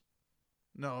Phillips?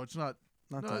 No, it's not.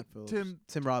 Not No, Todd Phillips. Tim-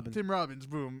 Tim Robbins. Tim Robbins.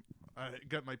 Boom. I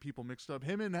got my people mixed up.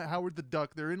 Him and Howard the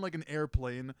Duck, they're in like an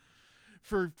airplane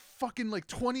for fucking like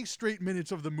 20 straight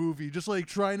minutes of the movie, just like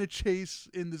trying to chase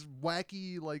in this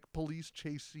wacky like police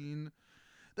chase scene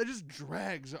that just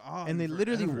drags on. And they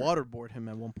literally forever. waterboard him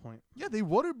at one point. Yeah, they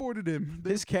waterboarded him.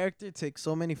 This character takes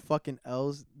so many fucking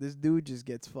L's. This dude just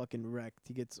gets fucking wrecked.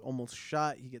 He gets almost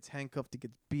shot. He gets handcuffed. He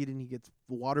gets beaten. He gets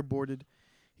waterboarded.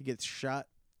 He gets shot.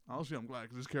 Honestly, I'm glad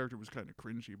because this character was kind of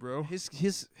cringy, bro. His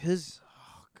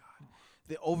oh god,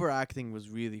 the overacting was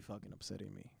really fucking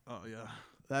upsetting me. Oh yeah.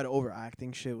 That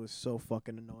overacting shit was so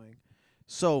fucking annoying.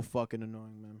 So fucking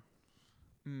annoying,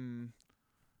 man.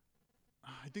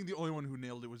 I think the only one who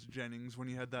nailed it was Jennings when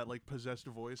he had that like possessed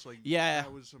voice. Like Yeah.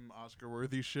 that was some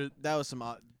Oscar-worthy shit. That was some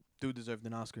dude deserved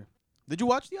an Oscar. Did you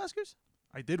watch the Oscars?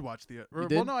 I did watch the. Well,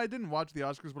 did? no, I didn't watch the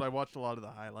Oscars, but I watched a lot of the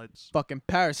highlights. Fucking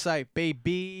Parasite,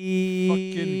 baby.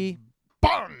 Fucking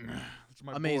bang! That's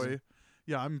my Amazing. boy.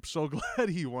 Yeah, I'm so glad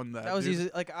he won that. That was dude. easy.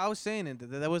 Like I was saying,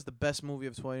 that was the best movie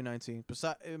of 2019.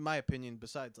 In my opinion,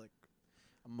 besides like,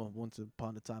 I'm a Once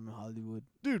Upon a Time in Hollywood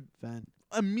Dude, fan.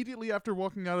 immediately after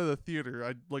walking out of the theater,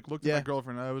 I like looked at Yeah. my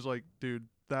girlfriend and I was like, dude,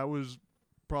 that was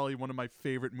probably one of my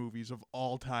favorite movies of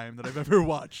all time that I've ever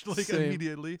watched. Like Same.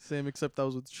 immediately. Same, except I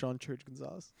was with Sean Church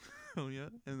Gonzalez. Oh yeah.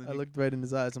 And then I you- looked right in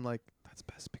his eyes. I'm like, that's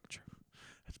best picture.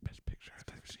 that's best picture. I've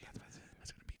ever seen.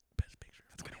 That's gonna be best picture.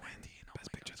 That's gonna win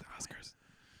best picture of Oscars.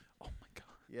 Oh my god.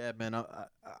 Yeah, man.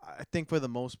 I think for the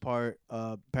most part,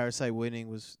 Parasite winning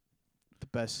was the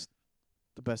best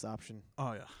option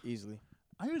Oh yeah. easily.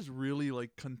 I was really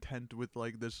like content with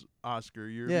like this Oscar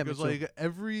year Yeah, me because too. like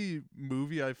every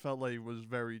movie I felt like was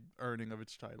very earning of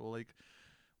its title. Like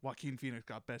Joaquin Phoenix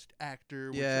got Best Actor,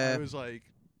 which Yeah. I was like,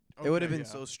 It would okay, have been yeah.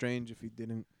 so strange if he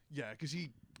didn't. Yeah, because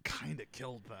he kind of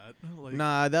killed that. Like,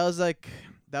 Nah, that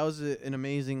was an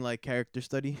amazing like character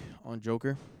study on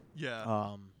Joker.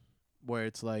 yeah, Where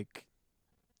it's like,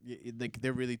 like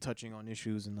they're really touching on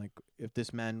issues, and like if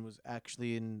this man was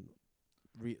actually in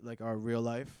like our real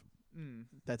life,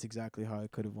 that's exactly how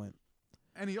it could have went.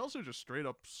 and he also just straight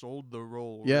up sold the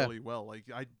role Yeah. really well. Like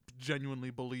I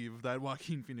genuinely believe that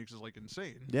Joaquin Phoenix is like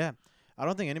insane. Yeah, I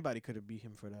don't think anybody could have beat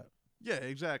him for that. Yeah,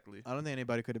 exactly. I don't think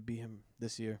anybody could have beat him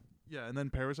this year. Yeah, and then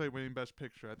Parasite winning Best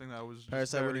Picture. I think that was just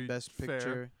Parasite very winning Best fair.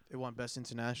 Picture. It won Best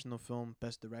International Film,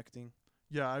 Best Directing.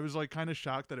 Yeah, I was like kind of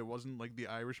shocked that it wasn't like The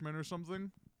Irishman or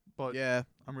something, but Yeah.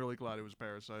 I'm really glad it was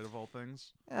Parasite of all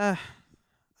things.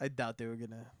 I doubt they were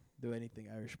gonna do anything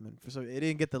Irishman. For so it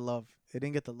didn't get the love.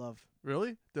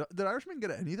 Really? Did Irishman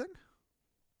get anything?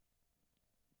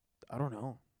 I don't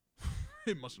know.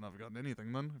 It must not have gotten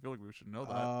anything then. I feel like we should know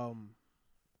that.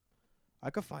 I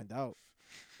could find out,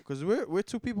 because we're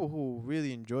two people who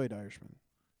really enjoyed Irishman.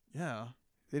 Yeah.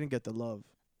 They didn't get the love.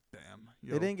 Damn.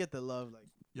 They didn't get the love. Like,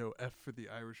 Yo, F for The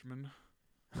Irishman.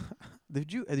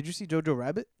 did you see Jojo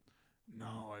Rabbit?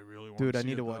 No, I really want Dude, to I see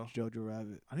need it, to though. watch Jojo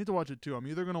Rabbit. I need to watch it too. I'm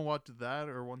either going to watch that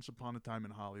or Once Upon a Time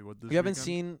in Hollywood this You haven't weekend.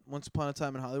 seen Once Upon a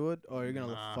Time in Hollywood? Oh, you're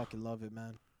gonna Nah. fucking love it,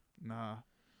 man. Nah.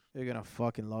 You're gonna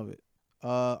fucking love it.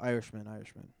 Irishman.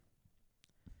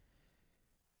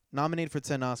 Nominated for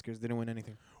 10 Oscars, didn't win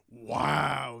anything.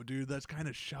 Wow, dude, that's kind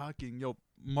of shocking. Yo,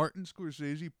 Martin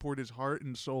Scorsese poured his heart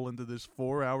and soul into this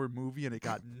 4-hour movie, and it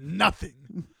got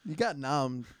nothing. He got It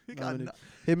got nominated.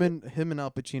 Him and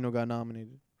Al Pacino got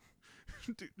nominated.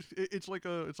 Dude, it's like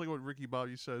what Ricky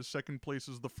Bobby says. Second place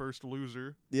is the first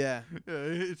loser. Yeah. Yeah,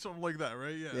 it's something like that,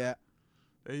 right? Yeah.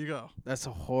 There you go. That's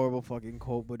a horrible fucking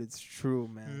quote, but it's true,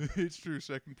 man. It's true.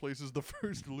 Second place is the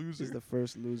first loser. He's the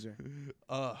first loser.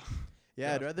 Uh,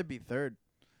 Yeah, I'd rather be third.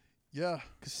 yeah.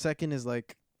 'Cause second is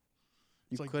like,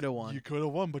 you It's like could have won. You could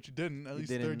have won, but you didn't. At You least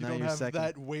didn't. third, you Now don't you're have second.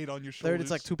 that weight on your shoulders. Third,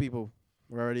 it's like 2 people.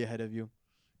 We're already ahead of you.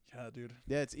 Yeah, dude.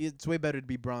 Yeah, it's way better to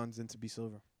be bronze than to be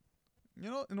silver. You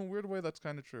know, in a weird way, that's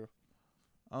kind of true.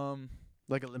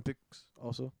 Like Olympics,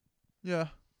 also. Yeah.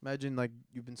 Imagine like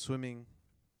you've been swimming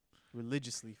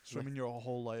religiously. Swimming your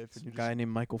whole life, and Some you guy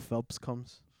named Michael Phelps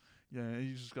comes. yeah,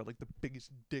 he's just got like the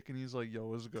biggest dick, and he's like, "Yo,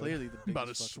 what's good? Clearly the I'm about to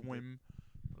biggest fucking swim,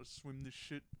 about to swim this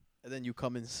shit." And then you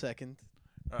come in second.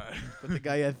 Alright. But the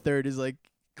guy at third is like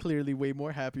clearly way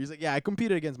more happy. He's like, yeah, I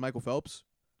competed against Michael Phelps.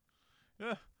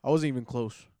 Yeah. I wasn't even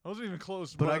close. I wasn't even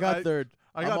close, But I got third.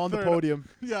 I I'm got on third. the podium.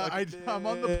 Yeah, I'm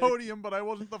on the podium, but I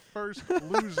wasn't the first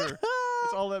loser.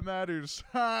 That's all that matters.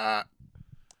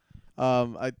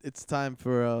 It's time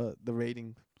for the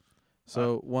rating.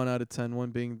 So 1 out of 10,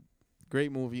 1 being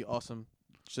great movie, awesome,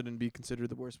 shouldn't be considered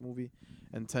the worst movie,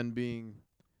 and 10 being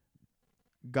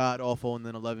god awful, and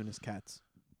then 11 is Cats.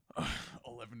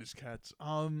 11 is Cats.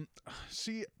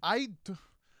 See, I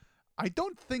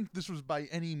don't think this was by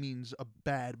any means a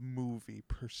bad movie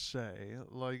per se.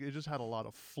 Like, it just had a lot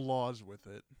of flaws with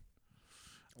it.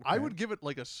 I would give it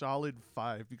like a solid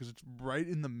 5 because it's right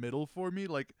in the middle for me.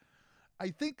 Like, I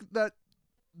think that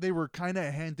they were kind of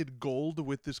handed gold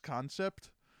with this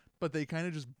concept, but they kind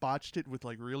of just botched it with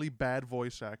like really bad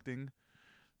voice acting,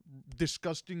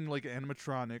 disgusting like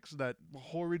animatronics, that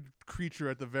horrid creature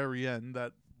at the very end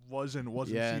that was and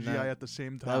wasn't Yeah, CGI that- at the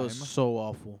same time. That was so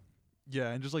awful.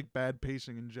 Yeah, and just like bad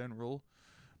pacing in general.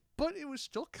 But it was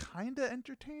still kind of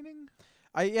entertaining.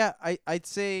 I'd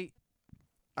say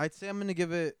I'm gonna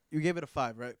give it. You gave it a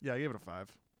 5, right? Yeah, I gave it a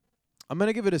 5. I'm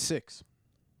gonna give it a 6.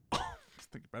 I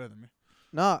think you're better than me.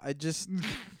 No, I just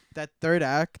that third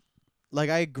act. Like,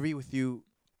 I agree with you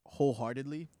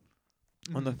wholeheartedly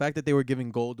on the Mhm. fact that they were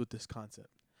giving gold with this concept,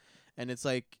 and it's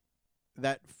like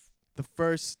that. The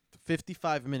first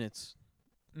 55 minutes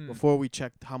Mm. before we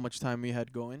checked how much time we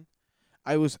had going,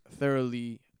 I was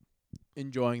thoroughly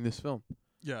enjoying this film.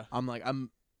 Yeah, I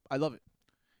love it.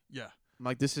 yeah. I'm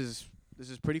like, this is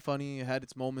pretty funny. It had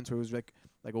its moments where it was like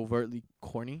overtly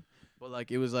corny, but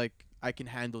like it was like, I can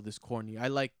handle this corny. I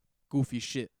like goofy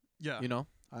shit. Yeah. You know,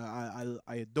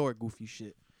 I adore goofy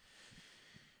shit.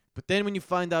 But then when you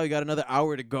find out you got another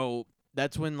hour to go,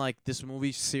 that's when like this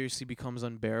movie seriously becomes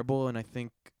unbearable, and I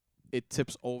think it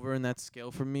tips over in that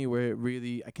scale for me, where it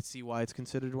really, I could see why it's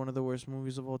considered one of the worst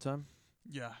movies of all time.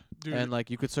 Yeah, dude. And like,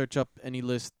 you could search up any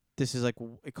list. This is like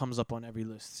it comes up on every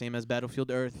list. Same as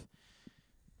Battlefield Earth.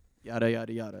 Yada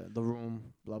yada yada. The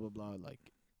Room. Blah blah blah. Like,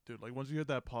 dude, like once you hit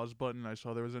that pause button, I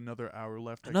saw there was another hour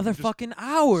left. I another could just fucking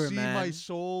hour, see man. my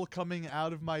soul coming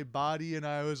out of my body, and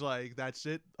I was like, "That's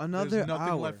it. Another There's nothing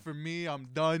hour. left for me. I'm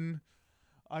done.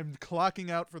 I'm clocking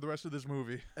out for the rest of this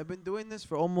movie." I've been doing this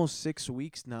for almost 6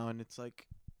 weeks now, and it's like,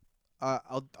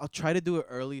 I'll try to do it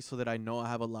early so that I know I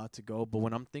have a lot to go. But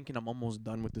when I'm thinking I'm almost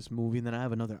done with this movie, and then I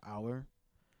have another hour,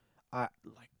 I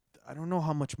don't know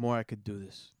how much more I could do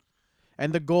this.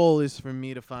 And the goal is for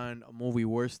me to find a movie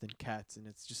worse than Cats, and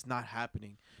it's just not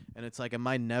happening. And it's like, am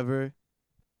I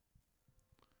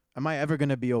ever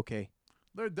gonna be okay?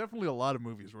 There are definitely a lot of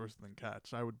movies worse than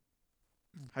Cats. I would.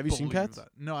 Have you seen believe Cats? that.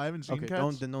 No, I haven't seen Okay,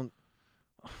 Cats. don't.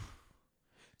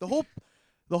 The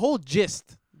whole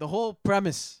gist, the whole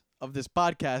premise of this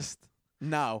podcast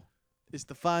now is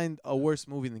to find a worse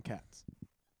movie than Cats.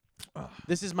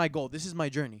 This is my goal. This is my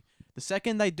journey. The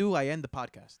second I do, I end the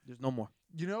podcast. There's no more.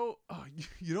 You know,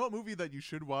 you know a movie that you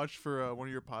should watch for one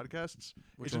of your podcasts?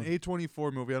 Which It's one? an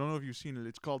A24 movie. I don't know if you've seen it.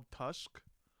 It's called Tusk.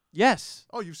 Yes.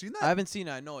 Oh, you've seen that? I haven't seen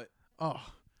it. I know it. Oh,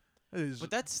 it is.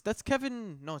 But that's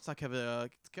Kevin. No, it's not Kevin.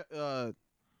 The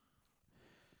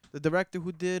director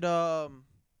who did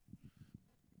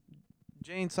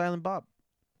Jane Silent Bob.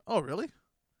 Oh, really?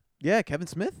 Yeah, Kevin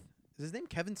Smith. Is his name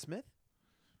Kevin Smith?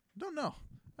 Don't know.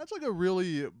 That's like a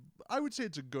really. I would say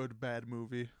it's a good bad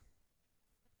movie.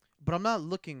 But I'm not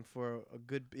looking for a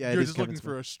good. Yeah, You're it is just Kevin looking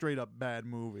Smith. for a straight up bad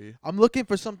movie. I'm looking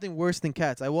for something worse than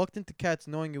Cats. I walked into Cats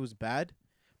knowing it was bad,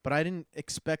 but I didn't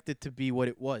expect it to be what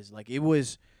it was. Like, it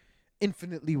was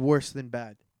infinitely worse than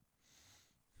bad.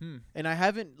 And I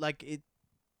haven't like it.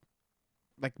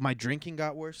 Like my drinking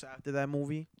got worse after that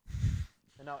movie,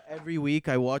 and now every week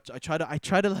I watch. I try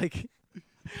to like.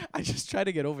 I just try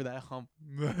to get over that hump.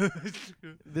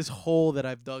 This hole that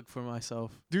I've dug for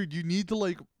myself. Dude, you need to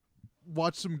like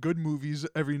watch some good movies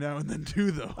every now and then too,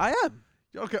 though. I am.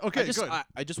 Okay, good.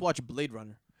 I just watched Blade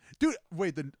Runner Dude,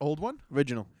 wait, the old one?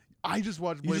 original. I just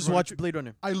watched. You Blade just Runner watched 2. Blade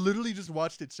Runner. I literally just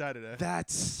watched it Saturday. That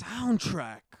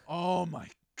soundtrack Oh my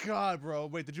god, bro!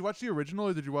 Wait, did you watch the original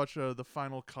or did you watch the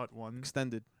final cut one?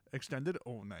 extended, Extended?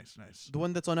 Oh, nice. the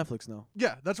one that's on Netflix now.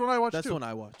 Yeah, that's what I watched That's too. the one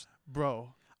I watched.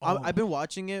 Bro. I've been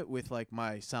watching it with like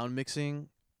my sound mixing,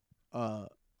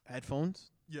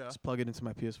 headphones. Yeah. Just plug it into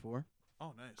my PS4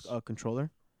 Oh, nice.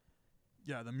 controller.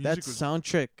 Yeah, the music That was.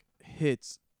 soundtrack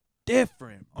hits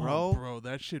different, Oh, bro. bro,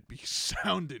 that shit be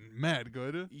sounding mad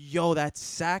good. Yo, that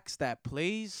sax that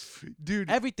plays, Dude,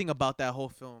 everything about that whole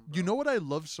film. you bro. know what I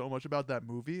love so much about that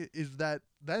movie is that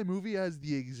movie has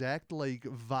the exact like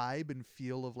vibe and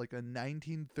feel of like a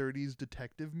 1930s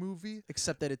detective movie.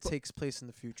 Except that it takes place in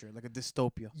the future, like a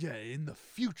dystopia. Yeah, in the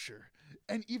future.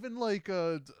 And even like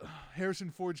Harrison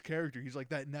Ford's character, he's like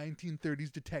that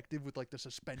 1930s detective with like the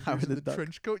suspenders Howard and the the Duck.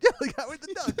 trench coat. Yeah, like Howard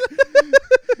the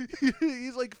Duck.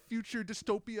 He's like future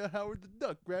dystopia Howard the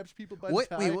Duck. Grabs people by the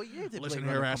tie. Wait, what year did Listen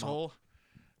Blade here, Runner come out? asshole.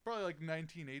 Probably like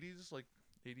 1980s, like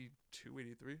 82,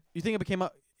 83. You think it came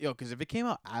out? Yo, because if it came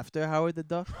out after Howard the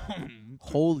Duck,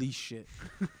 holy shit.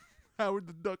 Howard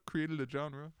the Duck created a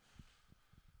genre.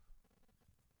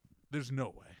 There's no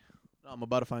way. No, I'm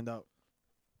about to find out.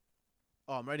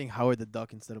 Oh, I'm writing Howard the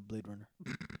Duck instead of Blade Runner.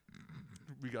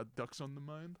 We got ducks on the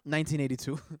mind.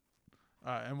 1982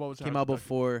 And what was came Howard out the Duck?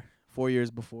 before, 4 years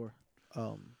before,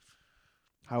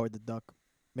 Howard the Duck.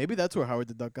 Maybe that's where Howard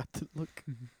the Duck got the look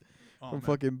Oh, from man.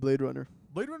 fucking Blade Runner.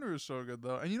 Blade Runner is so good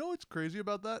though, and you know what's crazy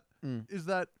about that Mm. is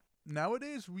that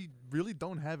nowadays we really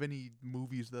don't have any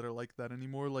movies that are like that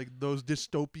anymore. Like those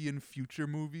dystopian future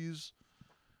movies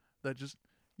that just,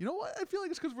 you know what? I feel like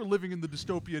it's because we're living in the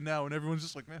dystopia now, and everyone's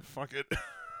just like, man, fuck it,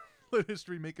 let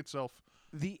history make itself.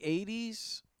 The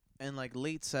 80s and like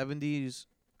late 70s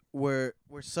were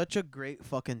such a great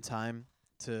fucking time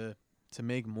to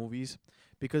make movies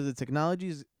because the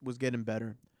technology was getting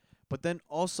better. But then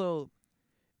also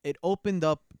it opened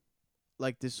up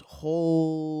like this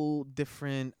whole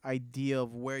different idea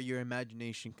of where your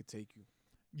imagination could take you.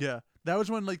 Yeah, that was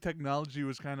when like technology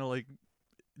was kind of like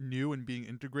new and being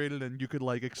integrated, and you could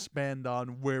like expand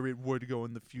on where it would go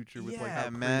in the future with like how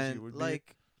crazy it would be.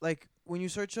 Like when you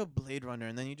search up Blade Runner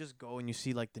and then you just go and you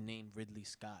see like the name Ridley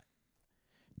Scott.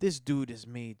 This dude has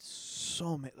made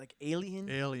so many, like Alien,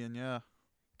 Alien, yeah.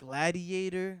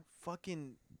 Gladiator,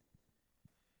 fucking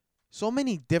so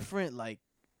many different like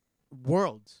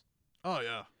worlds. Oh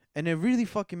yeah. And it really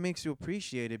fucking makes you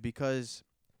appreciate it because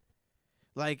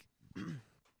like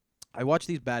I watch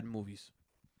these bad movies.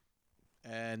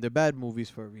 And they're bad movies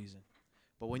for a reason.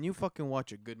 But when you fucking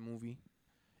watch a good movie,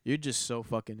 you're just so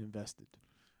fucking invested.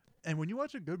 And when you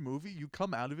watch a good movie, you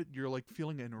come out of it, you're like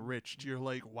feeling enriched. You're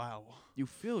like, wow. You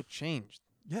feel changed.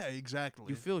 Yeah, exactly.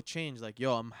 You feel changed. Like,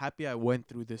 yo, I'm happy I went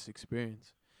through this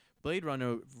experience. Blade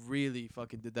Runner really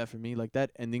fucking did that for me. Like,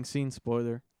 that ending scene,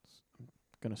 spoiler. I'm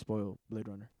gonna spoil Blade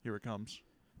Runner. Here it comes.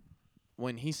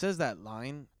 When he says that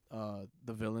line, the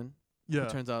villain, Yeah. he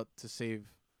turns out to save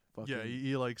fucking Yeah,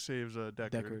 he like saves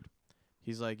Deckard. Deckard.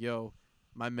 He's like, yo,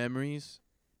 my memories,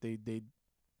 they're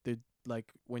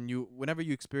like whenever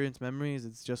you experience memories,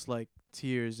 it's just like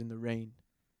tears in the rain.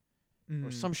 Or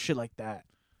some shit like that.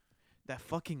 That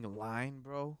fucking line,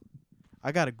 bro.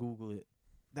 I gotta Google it.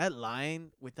 That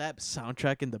line with that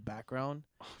soundtrack in the background,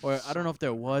 or I don't know if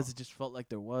there was. It just felt like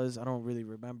there was. I don't really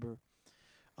remember.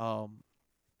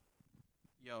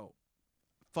 Yo,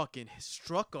 fucking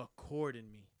struck a chord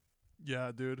in me.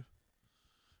 Yeah, dude.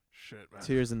 Shit, man.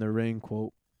 Tears in the rain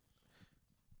quote.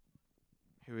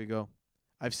 Here we go.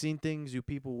 I've seen things you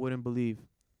people wouldn't believe.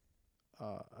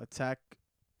 Attack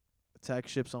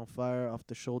ships on fire off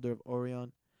the shoulder of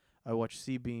Orion. I watch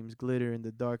sea beams glitter in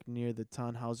the dark near the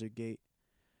Tannhauser Gate.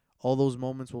 All those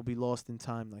moments will be lost in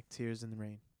time like tears in the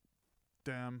rain.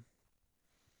 Damn.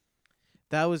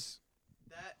 That was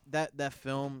that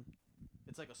film.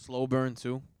 It's like a slow burn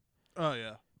too. Oh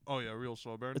yeah. Oh yeah, real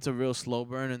slow burn. It's a real slow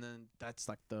burn, and then that's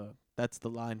the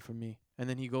line for me. And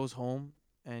then he goes home,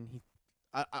 and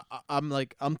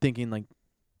I'm thinking like,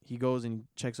 he goes and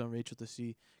checks on Rachel to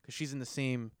see, cause she's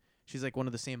like one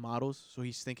of the same models. So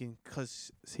he's thinking,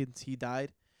 cause since he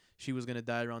died, she was gonna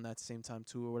die around that same time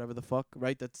too, or whatever the fuck,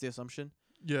 right? That's the assumption.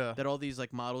 Yeah. That all these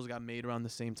like models got made around the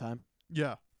same time,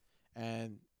 Yeah.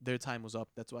 and their time was up.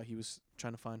 That's why he was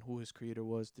trying to find who his creator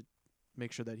was to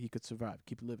make sure that he could survive,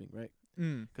 keep living, right?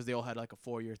 because they all had like a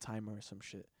 4-year timer or some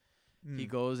shit. He Mm.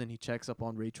 goes and he checks up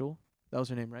on Rachel. That was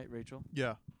her name, right? Rachel.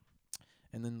 Yeah.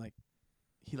 And then like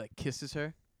he like kisses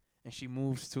her, and she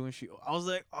moves too, and I was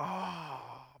like, oh,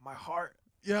 my heart.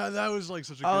 Yeah, that was like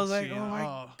such a I good was like, scene. oh my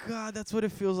Oh. god, that's what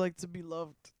it feels like to be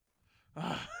loved.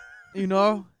 You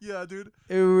know? Yeah, dude.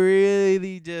 It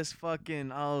really just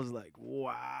fucking. I was like,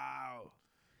 wow.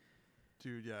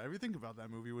 Dude, yeah, everything about that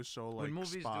movie was so like When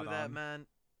movies spot do that, on. man.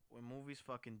 When movies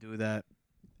fucking do that,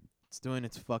 it's doing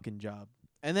its fucking job.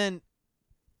 And then,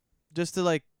 just to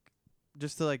like,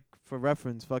 for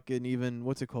reference, fucking even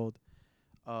what's it called?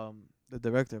 The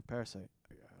director of Parasite.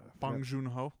 I Bong forgot.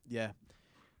 Joon-ho. Yeah.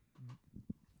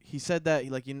 He said that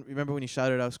like you remember when he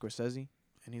shouted out Scorsese,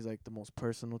 and he's like the most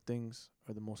personal things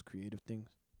are the most creative things.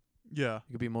 Yeah.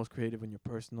 You could be most creative when you're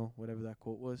personal, whatever that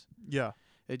quote was. Yeah.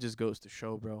 It just goes to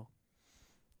show, bro.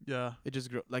 Yeah. It just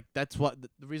like that's what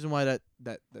the reason why that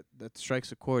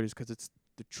strikes a chord is 'cause it's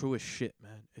the truest shit,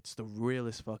 man. It's the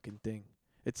realest fucking thing.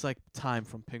 It's like Time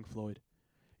from Pink Floyd.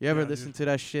 You ever Yeah, listen dude. to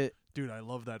that shit? Dude, I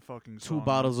love that fucking song. 2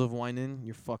 bottles of wine in,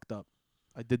 you're fucked up.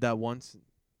 I did that once.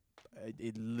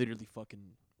 It literally fucking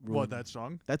ruined What, me. that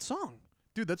song? That song.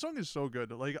 Dude, that song is so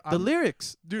good. Like The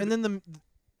lyrics, dude. and then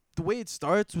the way it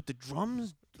starts with the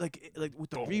drums, like with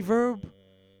the reverb.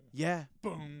 Yeah.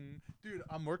 Boom. Dude,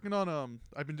 I'm working on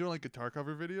I've been doing like guitar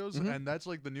cover videos, Mhm. and that's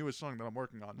like the newest song that I'm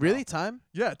working on. Really? now. Time?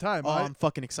 Yeah, Time. Oh, I'm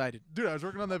fucking excited. Dude, I was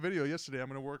working on that video yesterday. I'm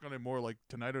gonna work on it more like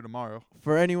tonight or tomorrow.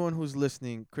 For anyone who's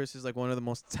listening, Chris is like one of the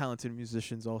most talented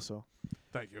musicians also.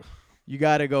 Thank you. You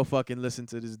gotta go fucking listen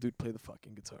to this dude play the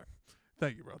fucking guitar.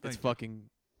 Thank you, bro. It's Thank you. fucking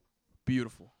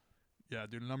beautiful. Yeah,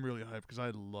 dude, and I'm really hyped because I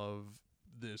love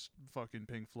this fucking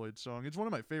Pink Floyd song. It's one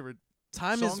of my favorite.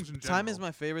 Time Songs in is general.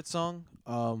 my favorite song.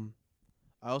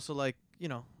 I also like,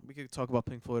 we could talk about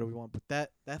Pink Floyd if we want, but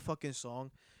that fucking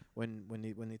song when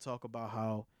they talk about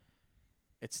how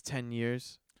it's 10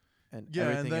 years and Yeah,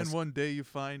 everything and then has one day you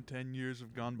find 10 years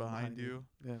have gone behind you.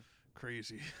 Yeah.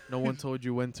 Crazy. No one told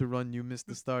you when to run, you missed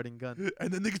the starting gun.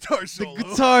 And then the guitar solo.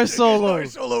 guitar solo. The guitar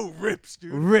solo rips,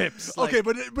 dude. Rips. Okay,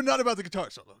 but not about the guitar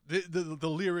solo. The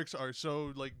lyrics are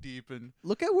so like deep and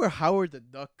Look at where Howard the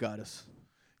Duck got us.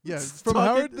 yeah, It's from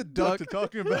talking Howard to the Duck to Duck.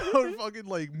 talking about fucking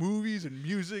like movies and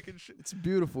music and shit. It's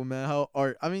beautiful, man. How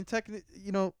art. I mean, technically,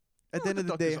 at the end of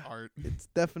the Duck day, is art. it's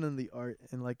definitely art,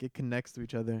 and like it connects to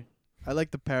each other. I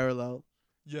like the parallel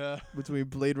Yeah. between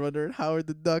Blade Runner and Howard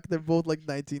the Duck. They're both like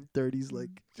 1930s. Like,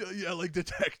 Yeah, like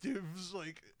detectives.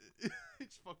 Like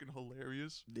it's fucking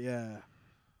hilarious. yeah,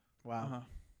 wow, Uh-huh.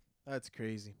 that's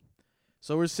crazy.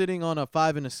 So we're sitting on a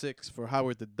 5 and a 6 for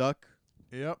Howard the Duck.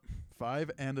 Yep.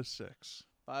 5 and a 6.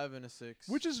 5 and a 6,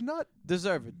 Which is not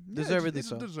deserved. yeah, Deservedly it's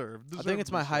so. deserved. I think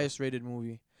it's my Deservedly so. highest rated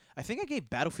movie. I think I gave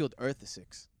Battlefield Earth a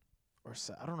 6, or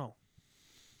I don't know.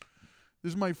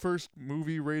 This is my first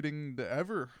movie rating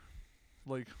ever.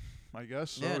 Like, I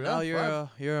guess. So, yeah, yeah, now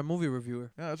 5. you're a movie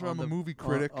reviewer. Yeah, that's right. on I'm a the- movie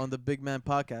critic. on the Big Man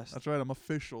Podcast. That's right. I'm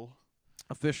official.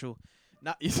 Official.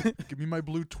 Now Give me my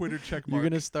blue Twitter check mark. you're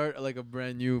gonna start like a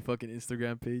brand new fucking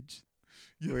Instagram page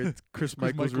Yeah. where it's Chris Chris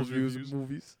Michaels, Michaels reviews reviews.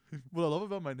 movies. What I love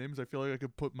about my name is I feel like I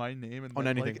could put my name and On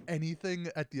then anything. like anything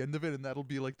at the end of it, and that'll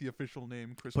be like the official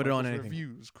name. Chris Put it Michaels on anything.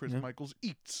 Reviews. Chris Yeah. Michaels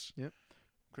Eats. Yep.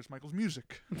 Chris Michaels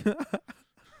Music.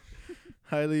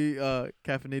 Highly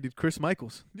caffeinated Chris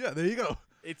Michaels. Yeah, there you go.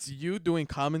 It's you doing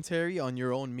commentary on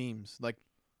your own memes, like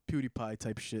PewDiePie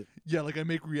type shit. Yeah, like I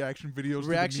make reaction videos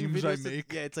Reaction to the memes videos. I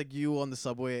make. Yeah, it's like you on the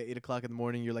subway at 8:00 in the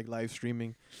morning. You're like live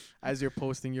streaming as you're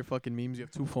posting your fucking memes. You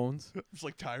have 2 phones. I'm just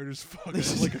like tired as fuck. I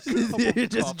have, like, a cup You're of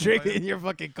just coffee drinking right- your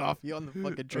fucking coffee on the fucking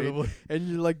And I'm train, like, and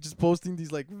you're like just posting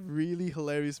these like really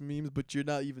hilarious memes, but you're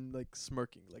not even like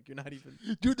smirking. Like you're not even.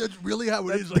 dude, that's really how it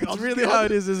That's, is. Like, that's I'll just really be how on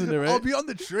it is, isn't it? I'll Right? be on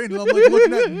the train and I'm like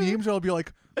looking at memes and I'll be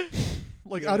like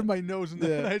Yeah. out of my nose, and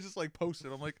then Yeah. I just like post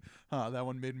it. I'm like, that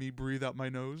one made me breathe out my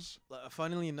nose.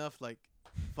 Funnily enough,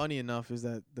 funny enough is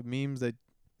that the memes that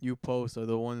you post are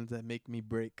the ones that make me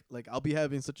break. Like I'll be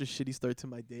having such a shitty start to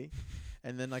my day,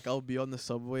 and then like I'll be on the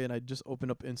subway and I just open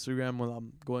up Instagram while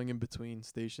I'm going in between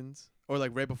stations, or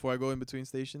like right before I go in between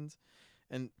stations,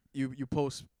 and you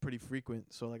post pretty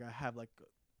frequent. So like I have like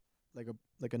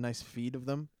a nice feed of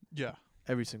them Yeah,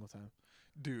 every single time.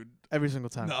 dude. Every single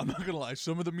time. No, I'm not gonna lie.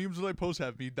 Some of the memes that I post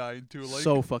have me dying too. Like,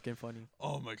 So fucking funny.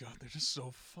 oh my god, they're just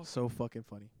so fucking. So fucking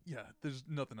funny. Yeah, there's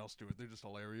nothing else to it. They're just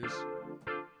hilarious.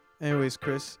 Anyways,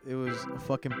 Chris, it was a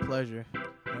fucking pleasure. Yeah.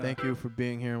 Thank you for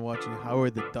being here and watching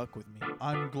Howard the Duck with me.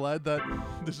 I'm glad that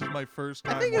this is my first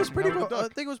time. I think it was watching pretty. Howard the I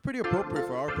Duck. think it was pretty appropriate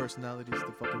for our personalities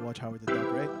to fucking watch Howard the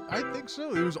Duck, right? I think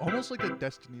so. It was almost like a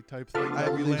Destiny type thing I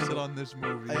that we believe landed so. on this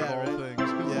movie Yeah, of all right?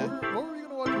 things. 'Cause Yeah. what were we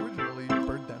gonna watch originally?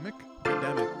 Birdemic.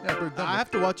 Birdemic. Yeah, Birdemic. I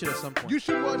have to watch it at some point. You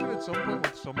should watch it at some point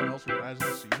with someone else who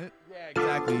hasn't seen it. Yeah,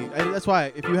 exactly. That's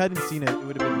why if you hadn't seen it, it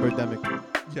would have been Birdemic.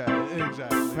 Yeah,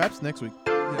 exactly. Perhaps next week.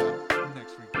 Yeah,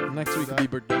 next week. Next week could be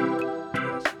Birdemic.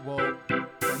 Yes. Well,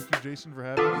 thank you, Jason, for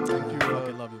having me. Thank you. I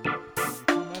fucking love you, man.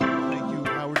 Thank you,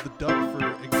 Howard the Duck,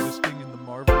 for existing in the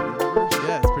Marvel universe.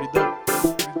 Yeah, it's pretty dope.